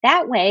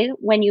 That way,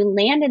 when you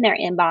land in their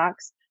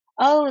inbox,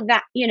 oh,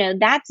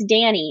 that's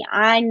Danny.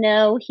 I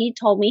know he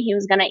told me he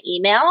was going to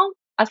email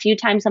a few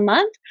times a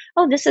month.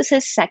 Oh, this is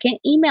his second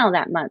email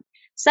that month.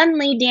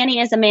 Suddenly, Danny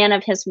is a man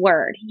of his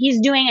word. He's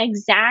doing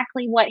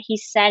exactly what he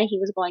said he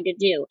was going to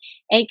do,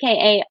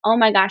 AKA, oh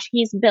my gosh,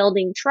 he's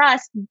building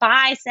trust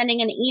by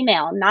sending an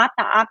email, not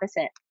the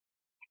opposite.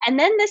 And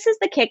then this is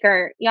the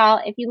kicker,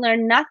 y'all. If you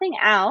learn nothing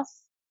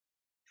else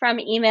from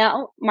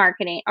email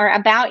marketing or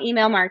about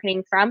email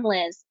marketing from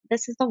Liz,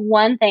 this is the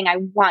one thing I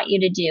want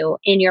you to do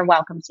in your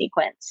welcome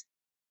sequence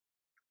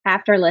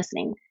after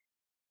listening.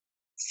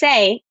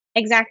 Say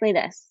exactly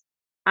this: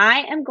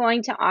 I am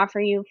going to offer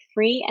you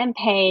free and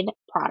paid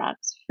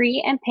products,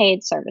 free and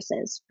paid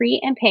services, free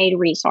and paid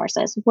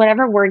resources,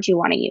 whatever words you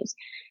want to use.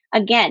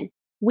 Again,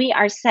 we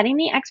are setting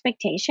the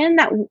expectation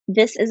that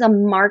this is a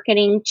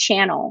marketing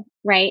channel,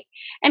 right?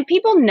 And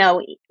people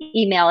know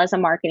email is a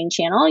marketing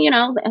channel.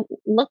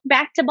 Look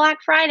back to Black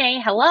Friday.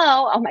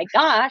 Hello. Oh my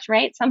gosh,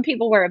 right? Some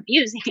people were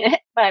abusing it,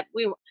 but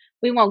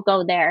we won't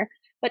go there.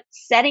 But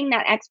setting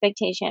that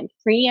expectation,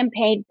 free and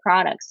paid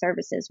products,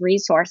 services,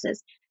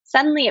 resources,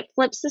 suddenly it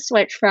flips the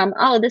switch from,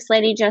 oh, this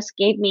lady just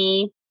gave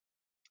me,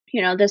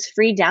 this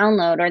free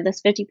download or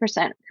this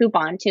 50%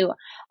 coupon to,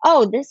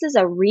 oh, this is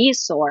a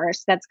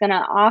resource that's going to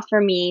offer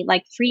me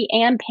like free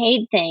and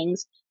paid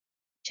things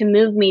to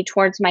move me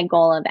towards my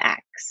goal of X.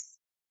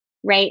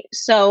 Right.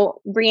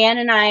 So Brienne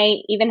and I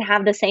even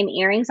have the same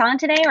earrings on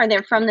today, or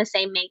they're from the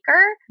same maker.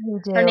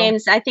 You Her do.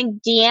 name's, I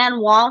think, Deanne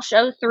Walsh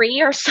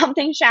 03 or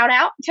something. Shout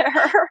out to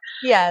her.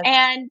 Yes.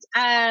 And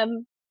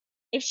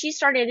if she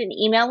started an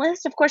email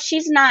list, of course,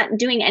 she's not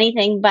doing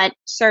anything but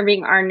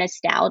serving our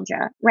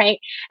nostalgia, right?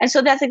 And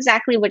so that's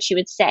exactly what she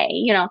would say.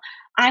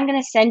 I'm going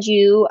to send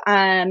you,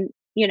 and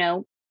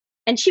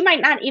she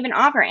might not even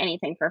offer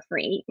anything for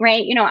free,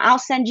 right? I'll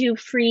send you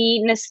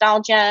free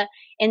nostalgia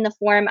in the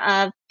form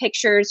of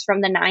pictures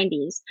from the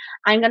 90s.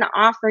 I'm going to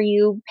offer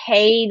you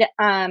paid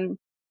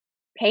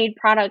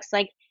products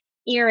like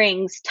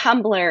earrings,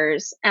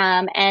 tumblers,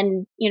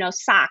 and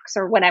socks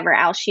or whatever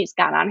else she's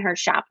got on her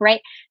shop,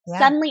 right? Yeah.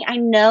 Suddenly I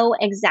know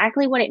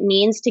exactly what it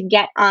means to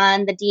get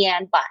on the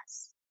Deanne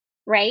bus,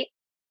 right?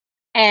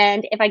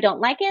 And if I don't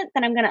like it,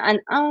 then I'm gonna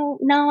oh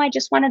no, I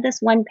just wanted this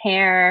one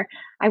pair.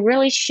 I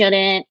really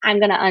shouldn't.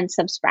 I'm gonna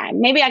unsubscribe.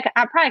 Maybe I'll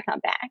probably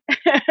come back.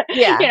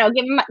 Yeah.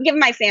 Give 'em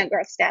my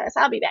fangirl status.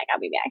 I'll be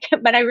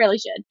back. But I really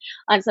should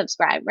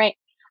unsubscribe, right?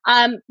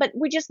 But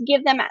we just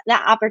give them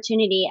that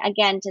opportunity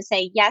again to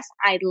say, yes,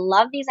 I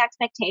love these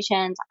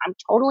expectations. I'm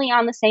totally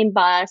on the same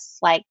bus.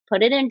 Like,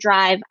 put it in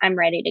drive. I'm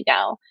ready to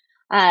go.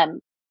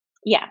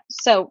 Yeah.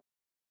 So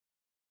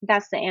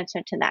that's the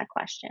answer to that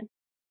question.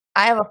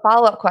 I have a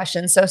follow-up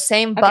question. So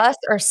same Okay. bus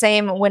or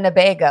same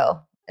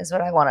Winnebago is what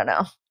I want to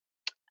know.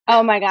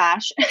 Oh my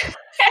gosh.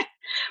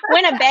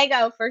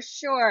 Winnebago for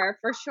sure,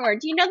 for sure.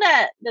 Do you know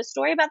the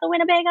story about the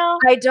Winnebago?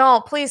 I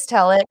don't. Please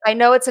tell it. I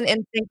know it's an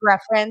instinct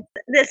reference.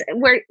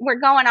 We're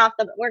going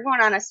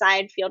on a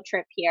side field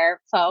trip here,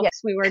 Yeah.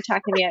 folks. We were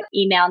talking about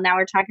email, now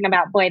we're talking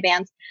about boy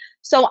bands.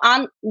 So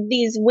on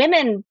these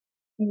women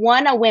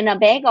won a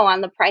Winnebago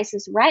on The Price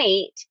is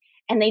Right,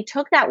 and they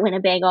took that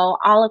Winnebago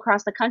all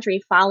across the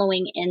country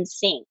following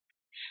NSYNC.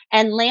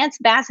 And Lance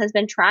Bass has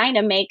been trying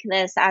to make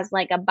this as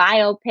like a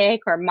biopic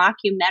or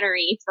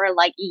mockumentary for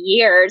like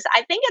years.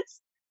 I think it's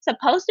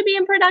supposed to be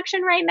in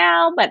production right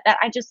now, but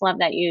I just love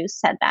that you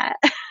said that.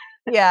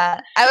 Yeah.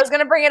 I was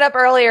gonna bring it up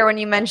earlier when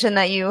you mentioned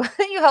that you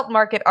you help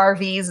market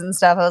RVs and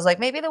stuff. I was like,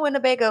 maybe the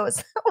Winnebago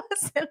was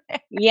in there.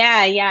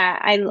 Yeah.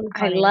 I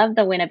Funny. love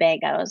the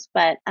Winnebagos,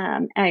 but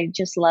I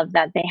just love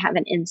that they have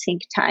an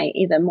NSYNC tie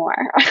even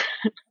more.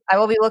 I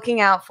will be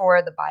looking out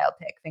for the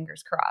biopic,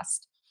 fingers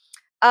crossed.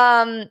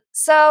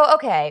 So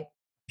okay,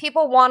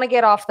 people want to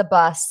get off the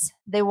bus.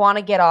 They want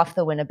to get off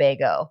the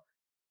Winnebago.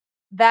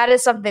 That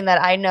is something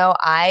that I know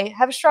I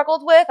have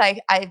struggled with.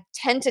 I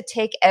tend to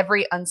take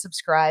every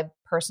unsubscribe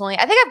personally.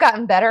 I think I've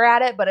gotten better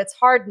at it, but it's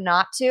hard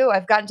not to.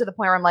 I've gotten to the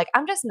point where I'm like,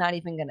 I'm just not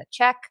even going to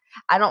check.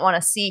 I don't want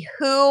to see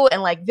who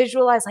and like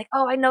visualize like,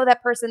 oh, I know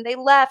that person. They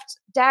left,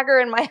 dagger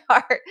in my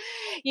heart,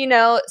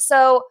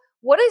 So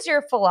what is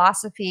your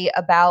philosophy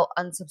about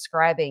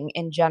unsubscribing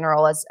in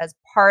general as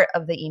part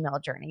of the email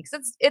journey?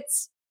 Because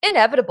it's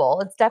inevitable.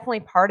 It's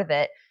definitely part of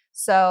it.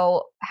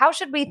 So, how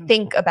should we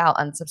think about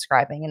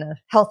unsubscribing in a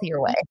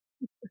healthier way?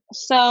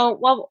 So,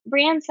 well,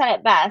 Brienne said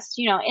it best.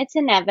 It's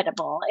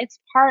inevitable. It's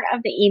part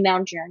of the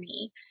email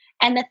journey.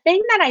 And the thing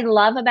that I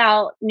love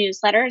about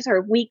newsletters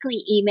or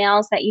weekly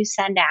emails that you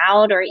send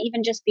out, or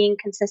even just being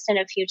consistent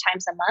a few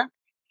times a month,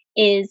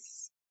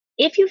 is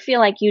if you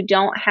feel like you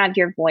don't have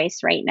your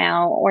voice right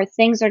now, or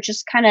things are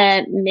just kind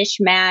of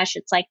mishmash,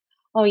 it's like,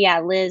 oh,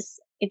 yeah, Liz,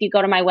 if you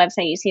go to my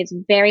website, you see it's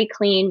very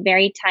clean,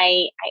 very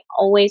tight. I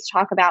always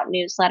talk about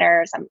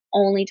newsletters. I'm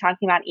only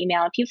talking about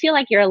email. If you feel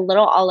like you're a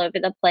little all over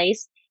the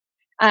place,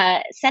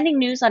 sending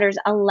newsletters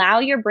allow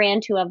your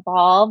brand to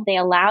evolve. They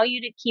allow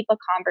you to keep a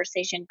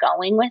conversation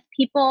going with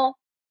people.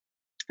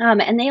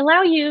 And they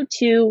allow you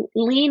to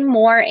lean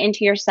more into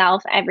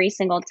yourself every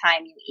single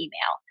time you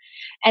email.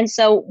 And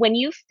so when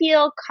you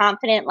feel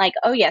confident, like,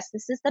 oh, yes,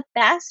 this is the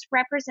best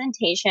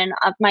representation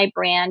of my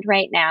brand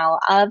right now,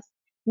 of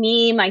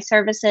me, my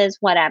services,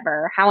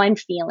 whatever, how I'm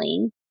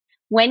feeling.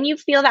 When you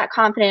feel that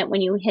confident,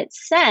 when you hit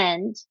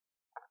send,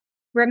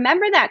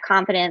 remember that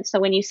confidence.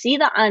 So when you see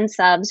the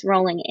unsubs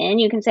rolling in,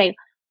 you can say,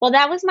 well,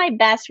 that was my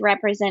best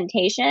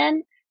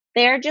representation.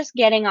 They're just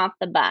getting off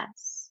the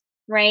bus,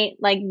 right?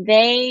 Like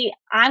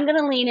I'm going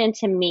to lean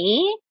into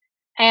me.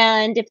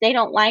 And if they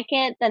don't like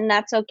it, then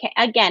that's okay.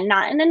 Again,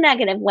 not in a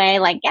negative way,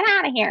 like get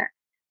out of here.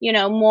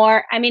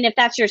 More, I mean, if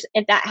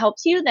that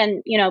helps you,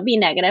 then, be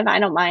negative. I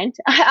don't mind.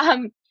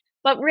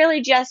 But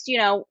really just,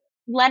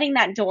 letting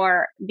that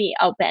door be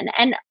open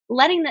and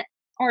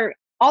or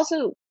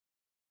also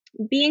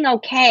being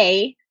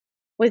okay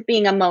with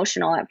being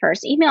emotional at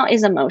first. Email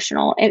is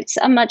emotional. It's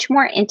a much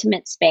more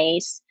intimate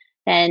space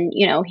than,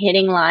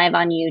 hitting live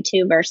on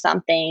YouTube or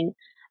something.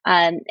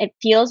 It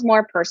feels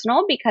more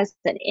personal because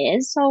it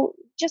is. So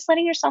just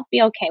letting yourself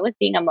be okay with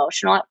being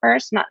emotional at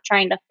first, not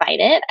trying to fight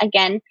it.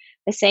 Again,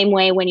 the same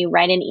way when you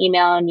write an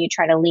email and you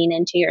try to lean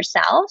into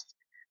yourself.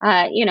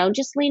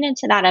 Just lean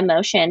into that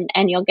emotion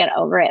and you'll get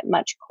over it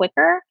much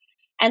quicker.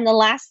 And the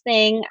last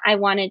thing I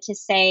wanted to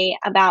say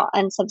about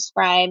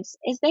unsubscribes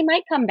is they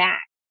might come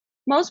back.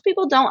 Most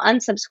people don't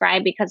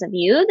unsubscribe because of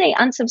you. They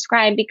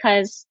unsubscribe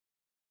because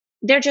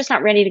they're just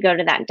not ready to go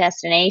to that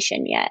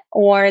destination yet,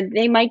 or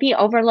they might be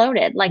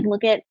overloaded. Like,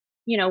 look at,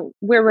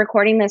 we're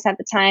recording this at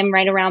the time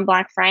right around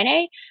Black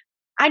Friday.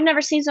 I've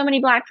never seen so many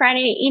Black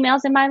Friday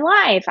emails in my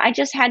life. I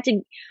just had to,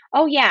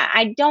 oh yeah,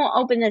 I don't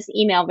open this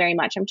email very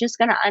much. I'm just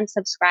going to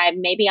unsubscribe.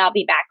 Maybe I'll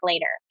be back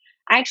later.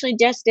 I actually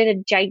just did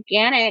a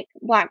gigantic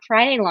Black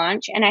Friday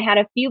launch and I had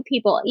a few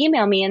people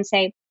email me and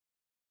say,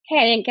 hey,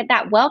 I didn't get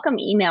that welcome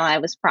email I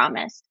was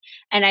promised.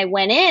 And I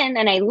went in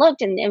and I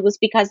looked and it was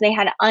because they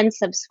had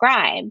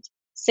unsubscribed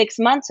 6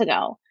 months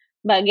ago.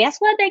 But guess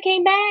what? They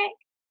came back.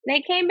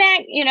 They came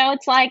back.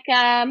 It's like,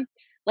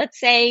 let's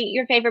say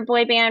your favorite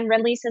boy band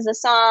releases a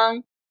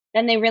song,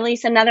 then they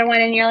release another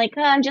one and you're like,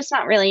 oh, I'm just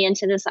not really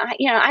into this.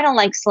 I don't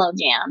like slow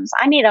jams.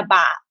 I need a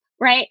bop,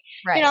 right?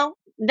 Right.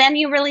 Then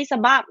you release a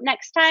bop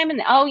next time and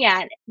oh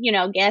yeah,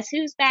 guess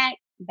who's back?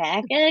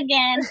 Back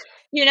again.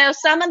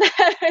 Some of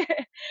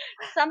the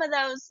some of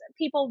those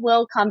people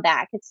will come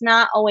back. It's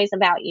not always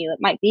about you. It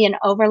might be an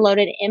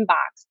overloaded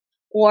inbox,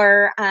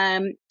 or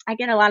I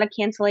get a lot of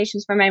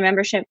cancellations for my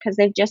membership because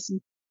they've just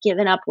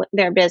given up with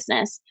their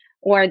business,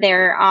 or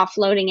they're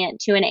offloading it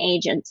to an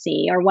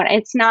agency, or what.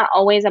 It's not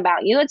always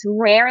about you. It's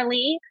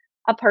rarely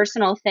a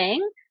personal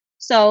thing.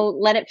 So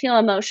let it feel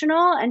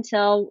emotional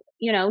until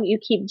you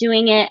keep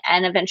doing it,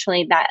 and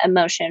eventually that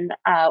emotion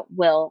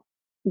will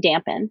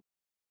dampen.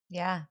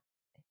 Yeah.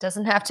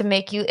 Doesn't have to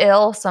make you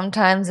ill.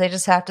 Sometimes they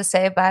just have to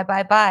say bye,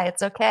 bye, bye.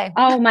 It's okay.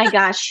 Oh my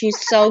gosh, she's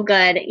so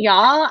good.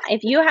 Y'all,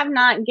 if you have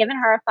not given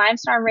her a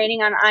 5-star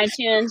rating on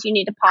iTunes, you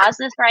need to pause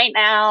this right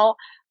now.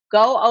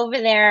 Go over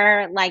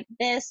there. Like,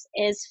 this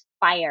is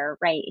fire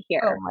right Oh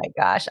here. my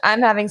gosh.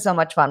 I'm having so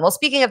much fun. Well,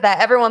 speaking of that,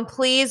 everyone,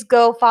 please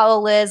go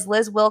follow Liz,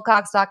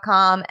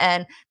 lizwilcox.com,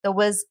 and the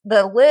Liz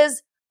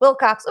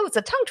Wilcox. Oh, it's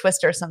a tongue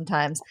twister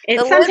sometimes. The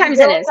Liz Sometimes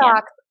it is, yeah.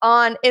 Wilcox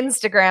on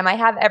Instagram. I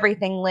have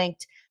everything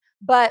linked.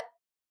 But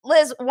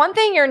Liz, one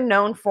thing you're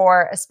known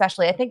for,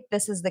 especially, I think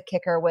this is the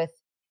kicker with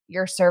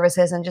your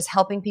services and just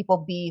helping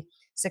people be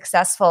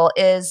successful,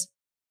 is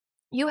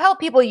you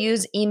help people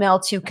use email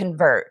to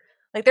convert.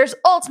 Like, there's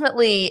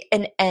ultimately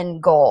an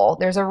end goal.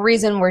 There's a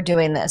reason we're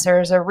doing this.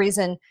 There's a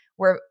reason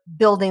we're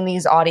building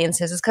these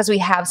audiences, is because we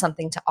have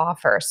something to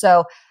offer.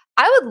 So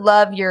I would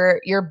love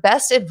your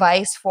best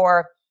advice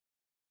for,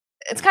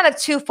 it's kind of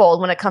twofold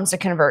when it comes to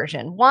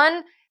conversion.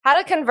 One, how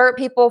to convert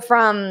people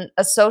from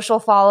a social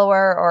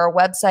follower or a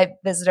website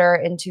visitor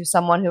into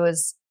someone who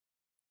is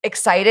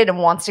excited and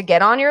wants to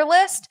get on your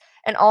list,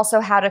 and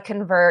also how to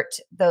convert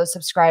those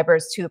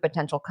subscribers to a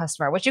potential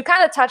customer, which you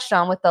kind of touched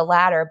on with the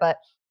latter, but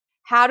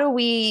how do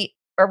we,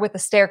 or with the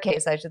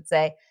staircase, I should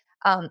say.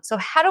 So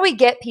how do we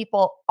get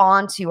people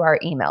onto our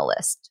email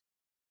list?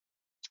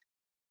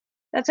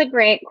 That's a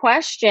great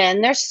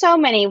question. There's so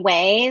many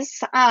ways,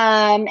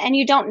 and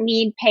you don't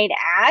need paid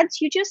ads.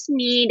 You just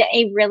need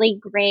a really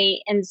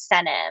great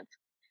incentive.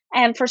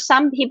 And for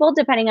some people,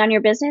 depending on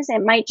your business,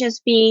 it might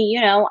just be,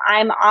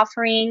 I'm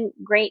offering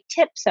great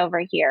tips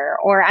over here,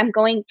 or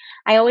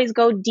I always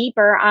go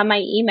deeper on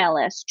my email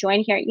list. Join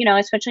here,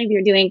 especially if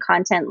you're doing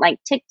content like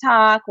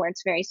TikTok, where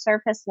it's very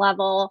surface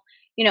level,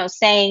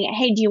 saying,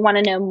 hey, do you want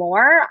to know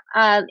more?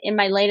 In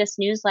my latest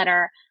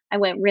newsletter, I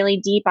went really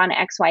deep on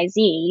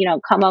XYZ,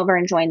 come over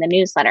and join the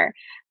newsletter.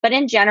 But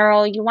in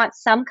general, you want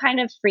some kind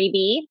of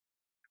freebie.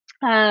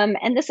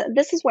 And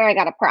this is where I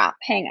got a prop.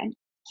 Hang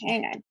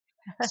on.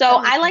 So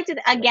I like to,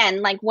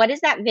 again, like, what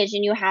is that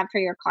vision you have for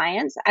your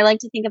clients? I like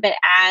to think of it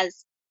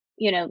as,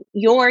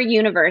 your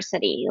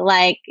university,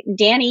 like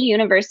Danny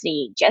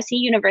University, Jesse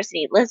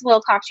University, Liz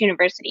Wilcox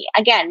University.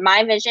 Again,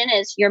 my vision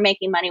is you're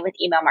making money with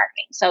email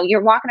marketing. So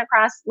you're walking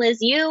across Liz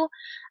U,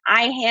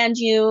 I hand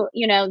you,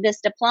 this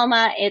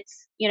diploma.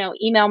 It's,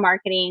 email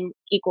marketing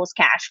equals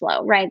cash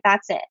flow, right?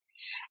 That's it.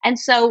 And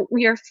so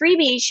your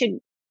freebie should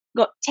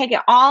take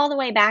it all the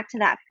way back to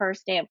that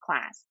first day of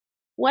class.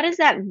 What is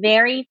that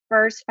very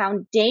first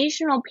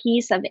foundational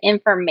piece of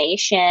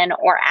information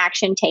or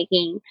action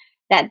taking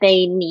that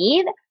they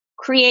need?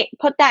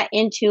 Put that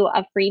into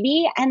a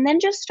freebie, and then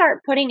just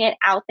start putting it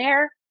out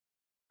there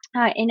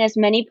in as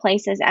many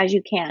places as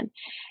you can.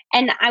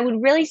 And I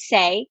would really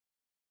say,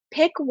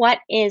 pick what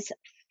is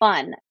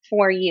fun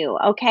for you.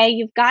 Okay.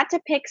 You've got to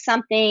pick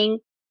something.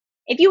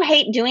 If you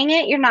hate doing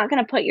it, you're not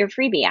going to put your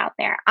freebie out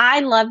there.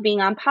 I love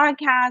being on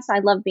podcasts.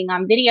 I love being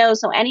on video.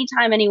 So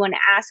anytime anyone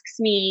asks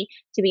me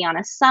to be on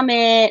a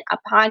summit, a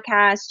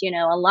podcast,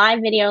 a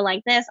live video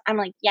like this, I'm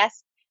like,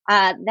 yes,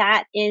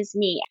 that is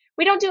me.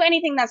 We don't do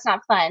anything that's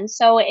not fun.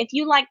 So if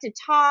you like to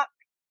talk,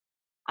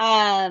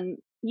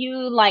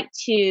 you like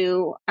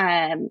to,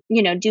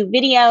 do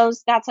videos,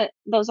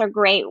 those are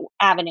great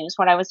avenues,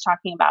 what I was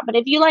talking about. But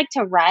if you like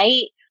to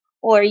write,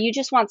 or you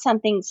just want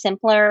something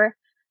simpler,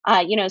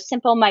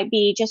 simple might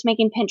be just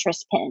making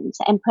Pinterest pins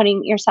and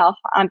putting yourself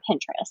on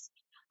Pinterest.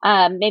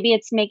 Maybe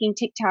it's making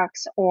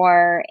TikToks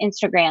or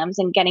Instagrams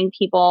and getting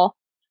people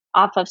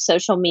off of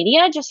social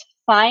media. Just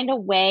find a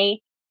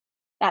way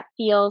that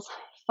feels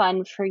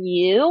fun for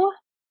you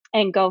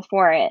and go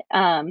for it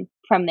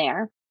from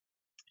there.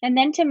 And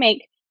then to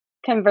make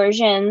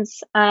conversions,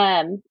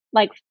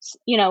 like,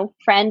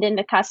 friend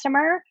into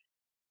customer,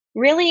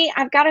 really,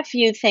 I've got a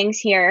few things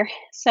here.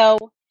 So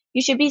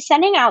you should be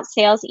sending out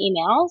sales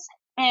emails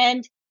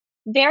and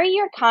vary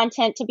your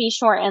content to be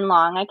short and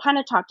long. I kind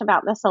of talked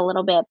about this a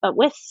little bit, but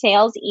with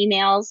sales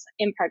emails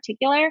in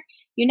particular,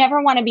 you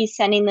never want to be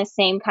sending the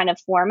same kind of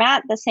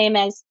format, the same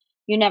as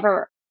you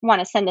never want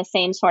to send the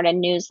same sort of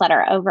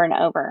newsletter over and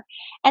over.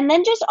 And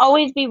then just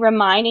always be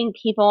reminding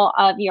people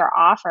of your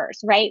offers,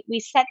 right?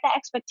 We set the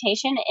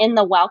expectation in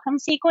the welcome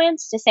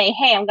sequence to say,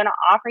 hey, I'm going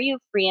to offer you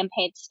free and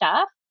paid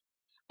stuff.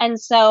 And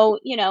so,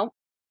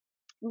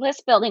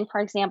 list building,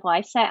 for example, I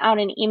sent out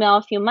an email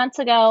a few months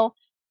ago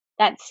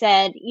that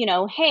said,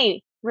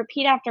 hey,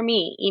 repeat after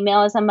me.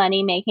 Email is a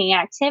money making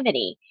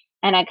activity.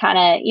 And I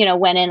kind of,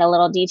 went in a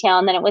little detail.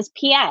 And then it was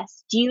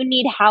PS. Do you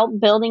need help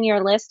building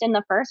your list in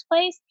the first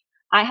place?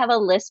 I have a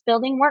list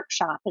building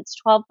workshop. It's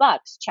 $12.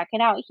 Check it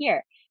out here.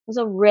 It was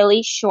a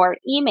really short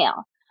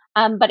email.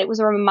 But it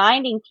was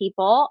reminding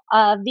people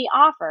of the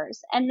offers.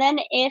 And then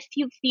if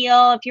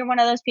you're one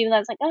of those people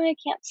that's like, oh, I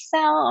can't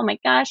sell. Oh my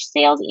gosh,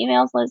 sales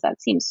emails, Liz,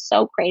 that seems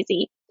so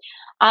crazy.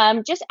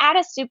 Just add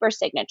a super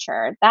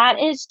signature. That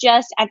is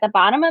just at the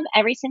bottom of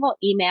every single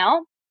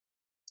email.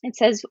 It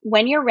says,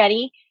 when you're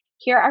ready,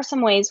 here are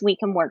some ways we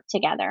can work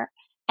together.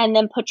 And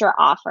then put your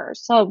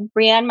offers. So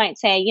Brianne might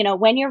say,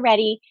 when you're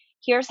ready,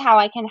 here's how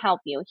I can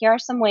help you. Here are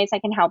some ways I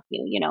can help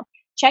you.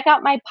 Check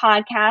out my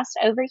podcast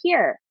over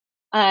here.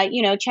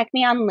 Check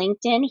me on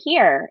LinkedIn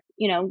here.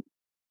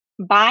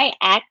 Buy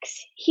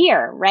X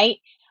here, right?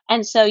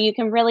 And so you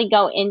can really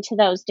go into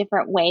those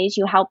different ways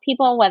you help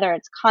people, whether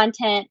it's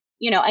content,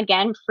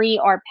 again, free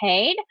or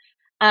paid.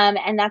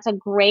 And that's a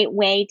great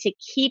way to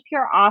keep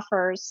your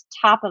offers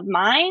top of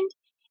mind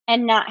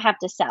and not have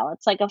to sell.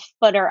 It's like a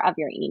footer of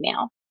your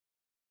email.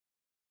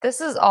 This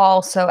is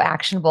all so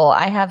actionable.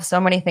 I have so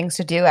many things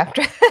to do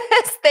after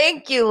this.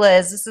 Thank you,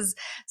 Liz. This is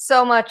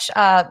so much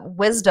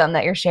wisdom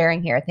that you're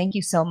sharing here. Thank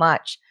you so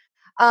much.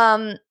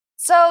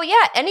 So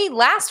yeah, any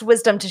last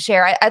wisdom to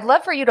share? I'd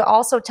love for you to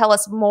also tell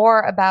us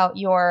more about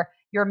your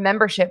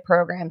membership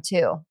program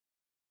too.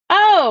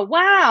 Oh,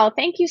 wow.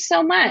 Thank you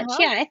so much. Uh-huh.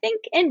 Yeah, I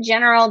think in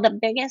general, the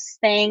biggest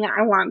thing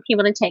I want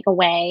people to take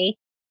away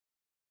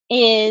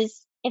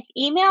is if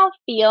email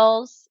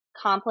feels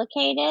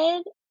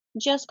complicated,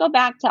 just go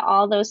back to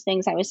all those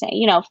things I was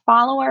saying,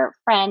 follower,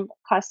 friend,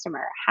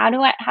 customer. How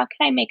can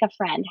I make a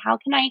friend? How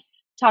can I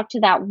talk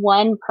to that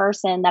one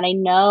person that I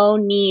know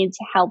needs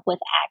help with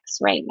X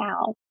right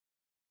now?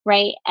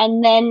 Right.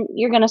 And then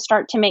you're going to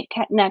start to make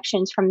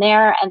connections from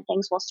there and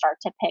things will start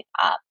to pick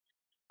up.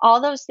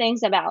 All those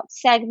things about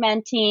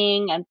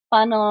segmenting and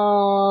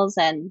funnels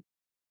and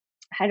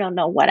I don't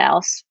know what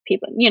else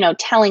people,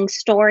 telling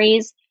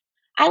stories.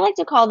 I like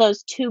to call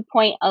those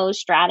 2.0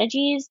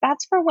 strategies.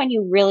 That's for when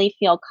you really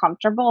feel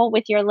comfortable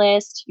with your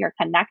list, you're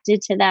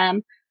connected to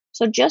them.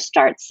 So just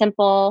start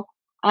simple,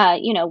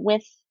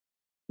 with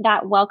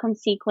that welcome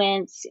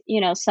sequence,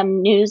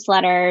 some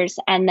newsletters,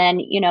 and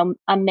then,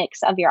 a mix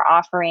of your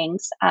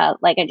offerings,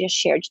 like I just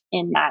shared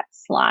in that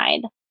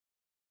slide.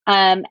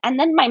 And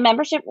then my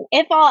membership,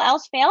 if all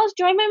else fails,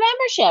 join my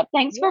membership.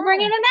 Thanks for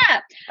bringing it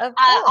up. Of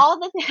course.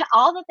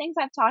 All the things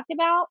I've talked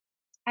about,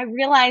 I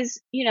realize,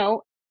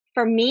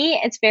 for me,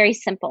 it's very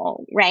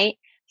simple, right?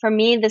 For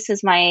me, this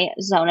is my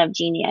zone of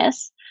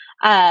genius.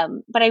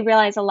 But I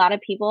realize a lot of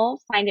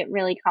people find it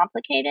really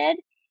complicated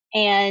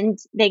and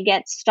they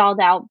get stalled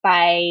out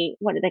by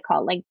what do they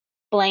call it? Like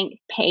blank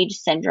page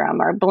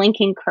syndrome or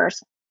blinking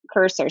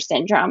cursor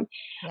syndrome.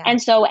 Yeah.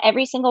 And so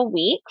every single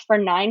week for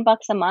 $9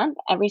 a month,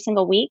 every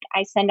single week,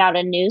 I send out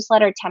a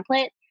newsletter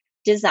template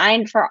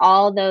designed for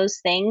all those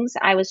things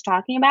I was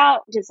talking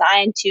about,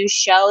 designed to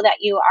show that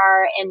you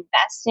are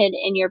invested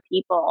in your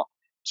people,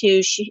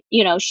 to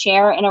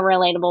share in a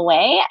relatable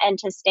way and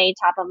to stay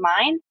top of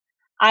mind.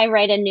 I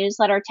write a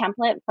newsletter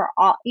template for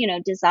all,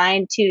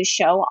 designed to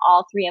show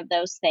all three of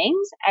those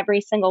things every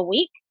single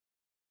week.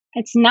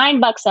 It's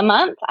 $9 a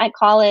month. I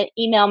call it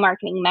email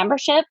marketing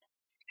membership,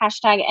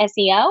 hashtag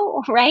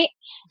SEO, right?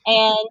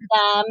 And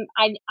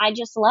I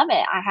just love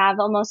it. I have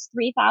almost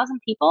 3,000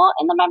 people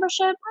in the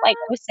membership. Like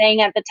I was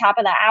saying at the top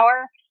of the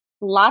hour,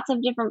 lots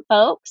of different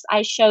folks.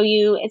 I show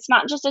you, it's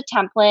not just a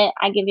template.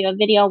 I give you a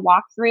video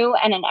walkthrough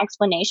and an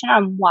explanation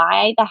on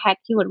why the heck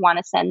you would want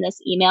to send this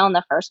email in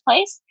the first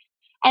place.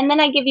 And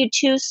then I give you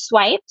two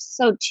swipes,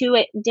 so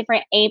two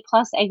different A+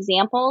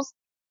 examples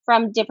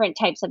from different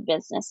types of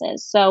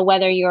businesses. So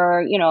whether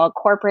you're, a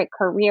corporate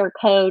career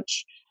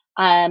coach,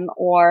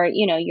 or,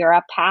 you're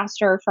a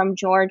pastor from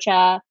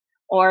Georgia,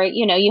 or,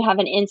 you have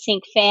an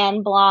NSYNC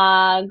fan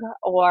blog,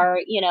 or,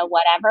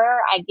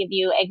 whatever, I give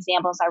you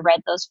examples. I read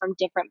those from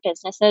different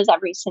businesses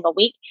every single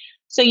week.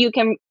 So you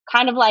can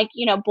kind of like,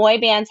 boy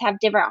bands have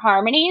different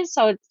harmonies.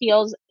 So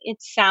it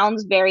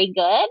sounds very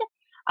good.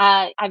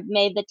 I've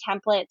made the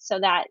template so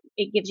that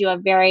it gives you a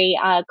very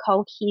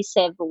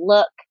cohesive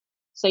look.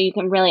 so you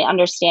can really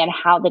understand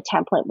how the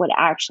template would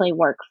actually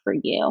work for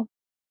you.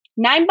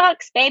 $9,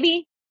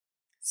 baby.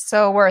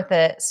 So worth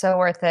it. So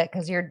worth it,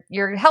 because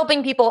you're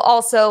helping people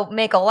also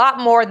make a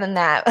lot more than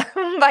that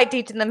by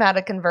teaching them how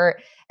to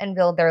convert and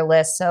build their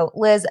list. So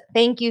Liz,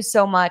 thank you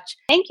so much.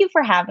 Thank you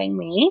for having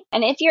me.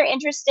 And if you're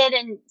interested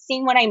in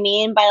seeing what I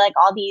mean by like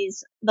all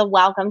these, the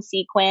welcome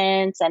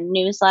sequence and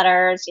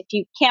newsletters, if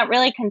you can't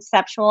really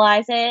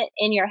conceptualize it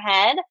in your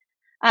head,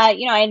 I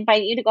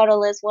invite you to go to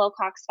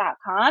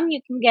lizwilcox.com. You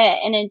can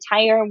get an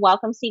entire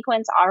welcome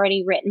sequence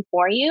already written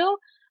for you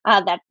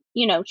that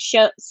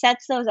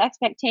sets those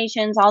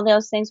expectations, all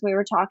those things we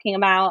were talking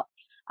about.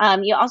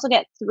 You also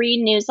get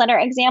 3 newsletter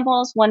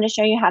examples, one to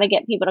show you how to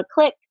get people to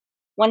click,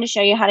 one to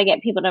show you how to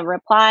get people to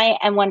reply,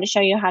 and one to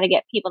show you how to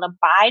get people to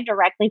buy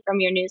directly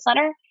from your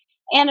newsletter.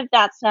 And if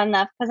that's not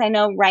enough, because I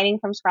know writing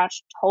from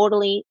scratch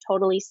totally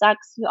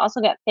sucks, you also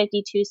get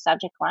 52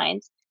 subject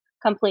lines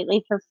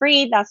completely for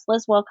free. That's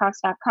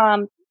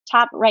lizwilcox.com.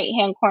 Top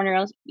right-hand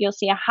corner, you'll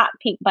see a hot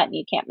pink button.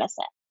 You can't miss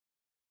it.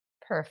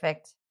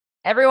 Perfect.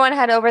 Everyone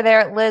head over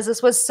there. Liz,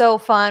 this was so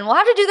fun. We'll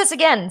have to do this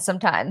again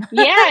sometime.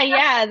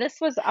 Yeah. This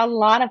was a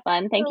lot of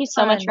fun. Thank you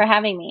so much for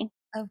having me.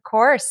 Of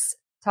course.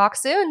 Talk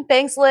soon.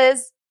 Thanks,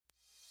 Liz.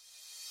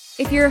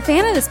 If you're a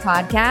fan of this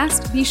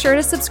podcast, be sure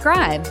to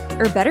subscribe,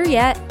 or better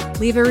yet,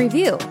 leave a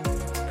review.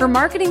 For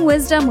marketing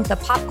wisdom with a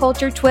pop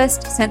culture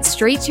twist sent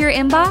straight to your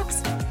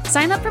inbox,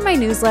 sign up for my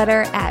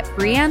newsletter at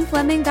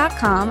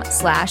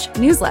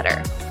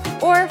briannefleming.com/newsletter,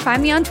 or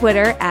find me on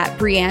Twitter at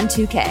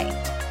Brianne2K.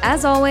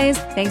 As always,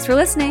 thanks for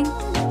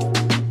listening.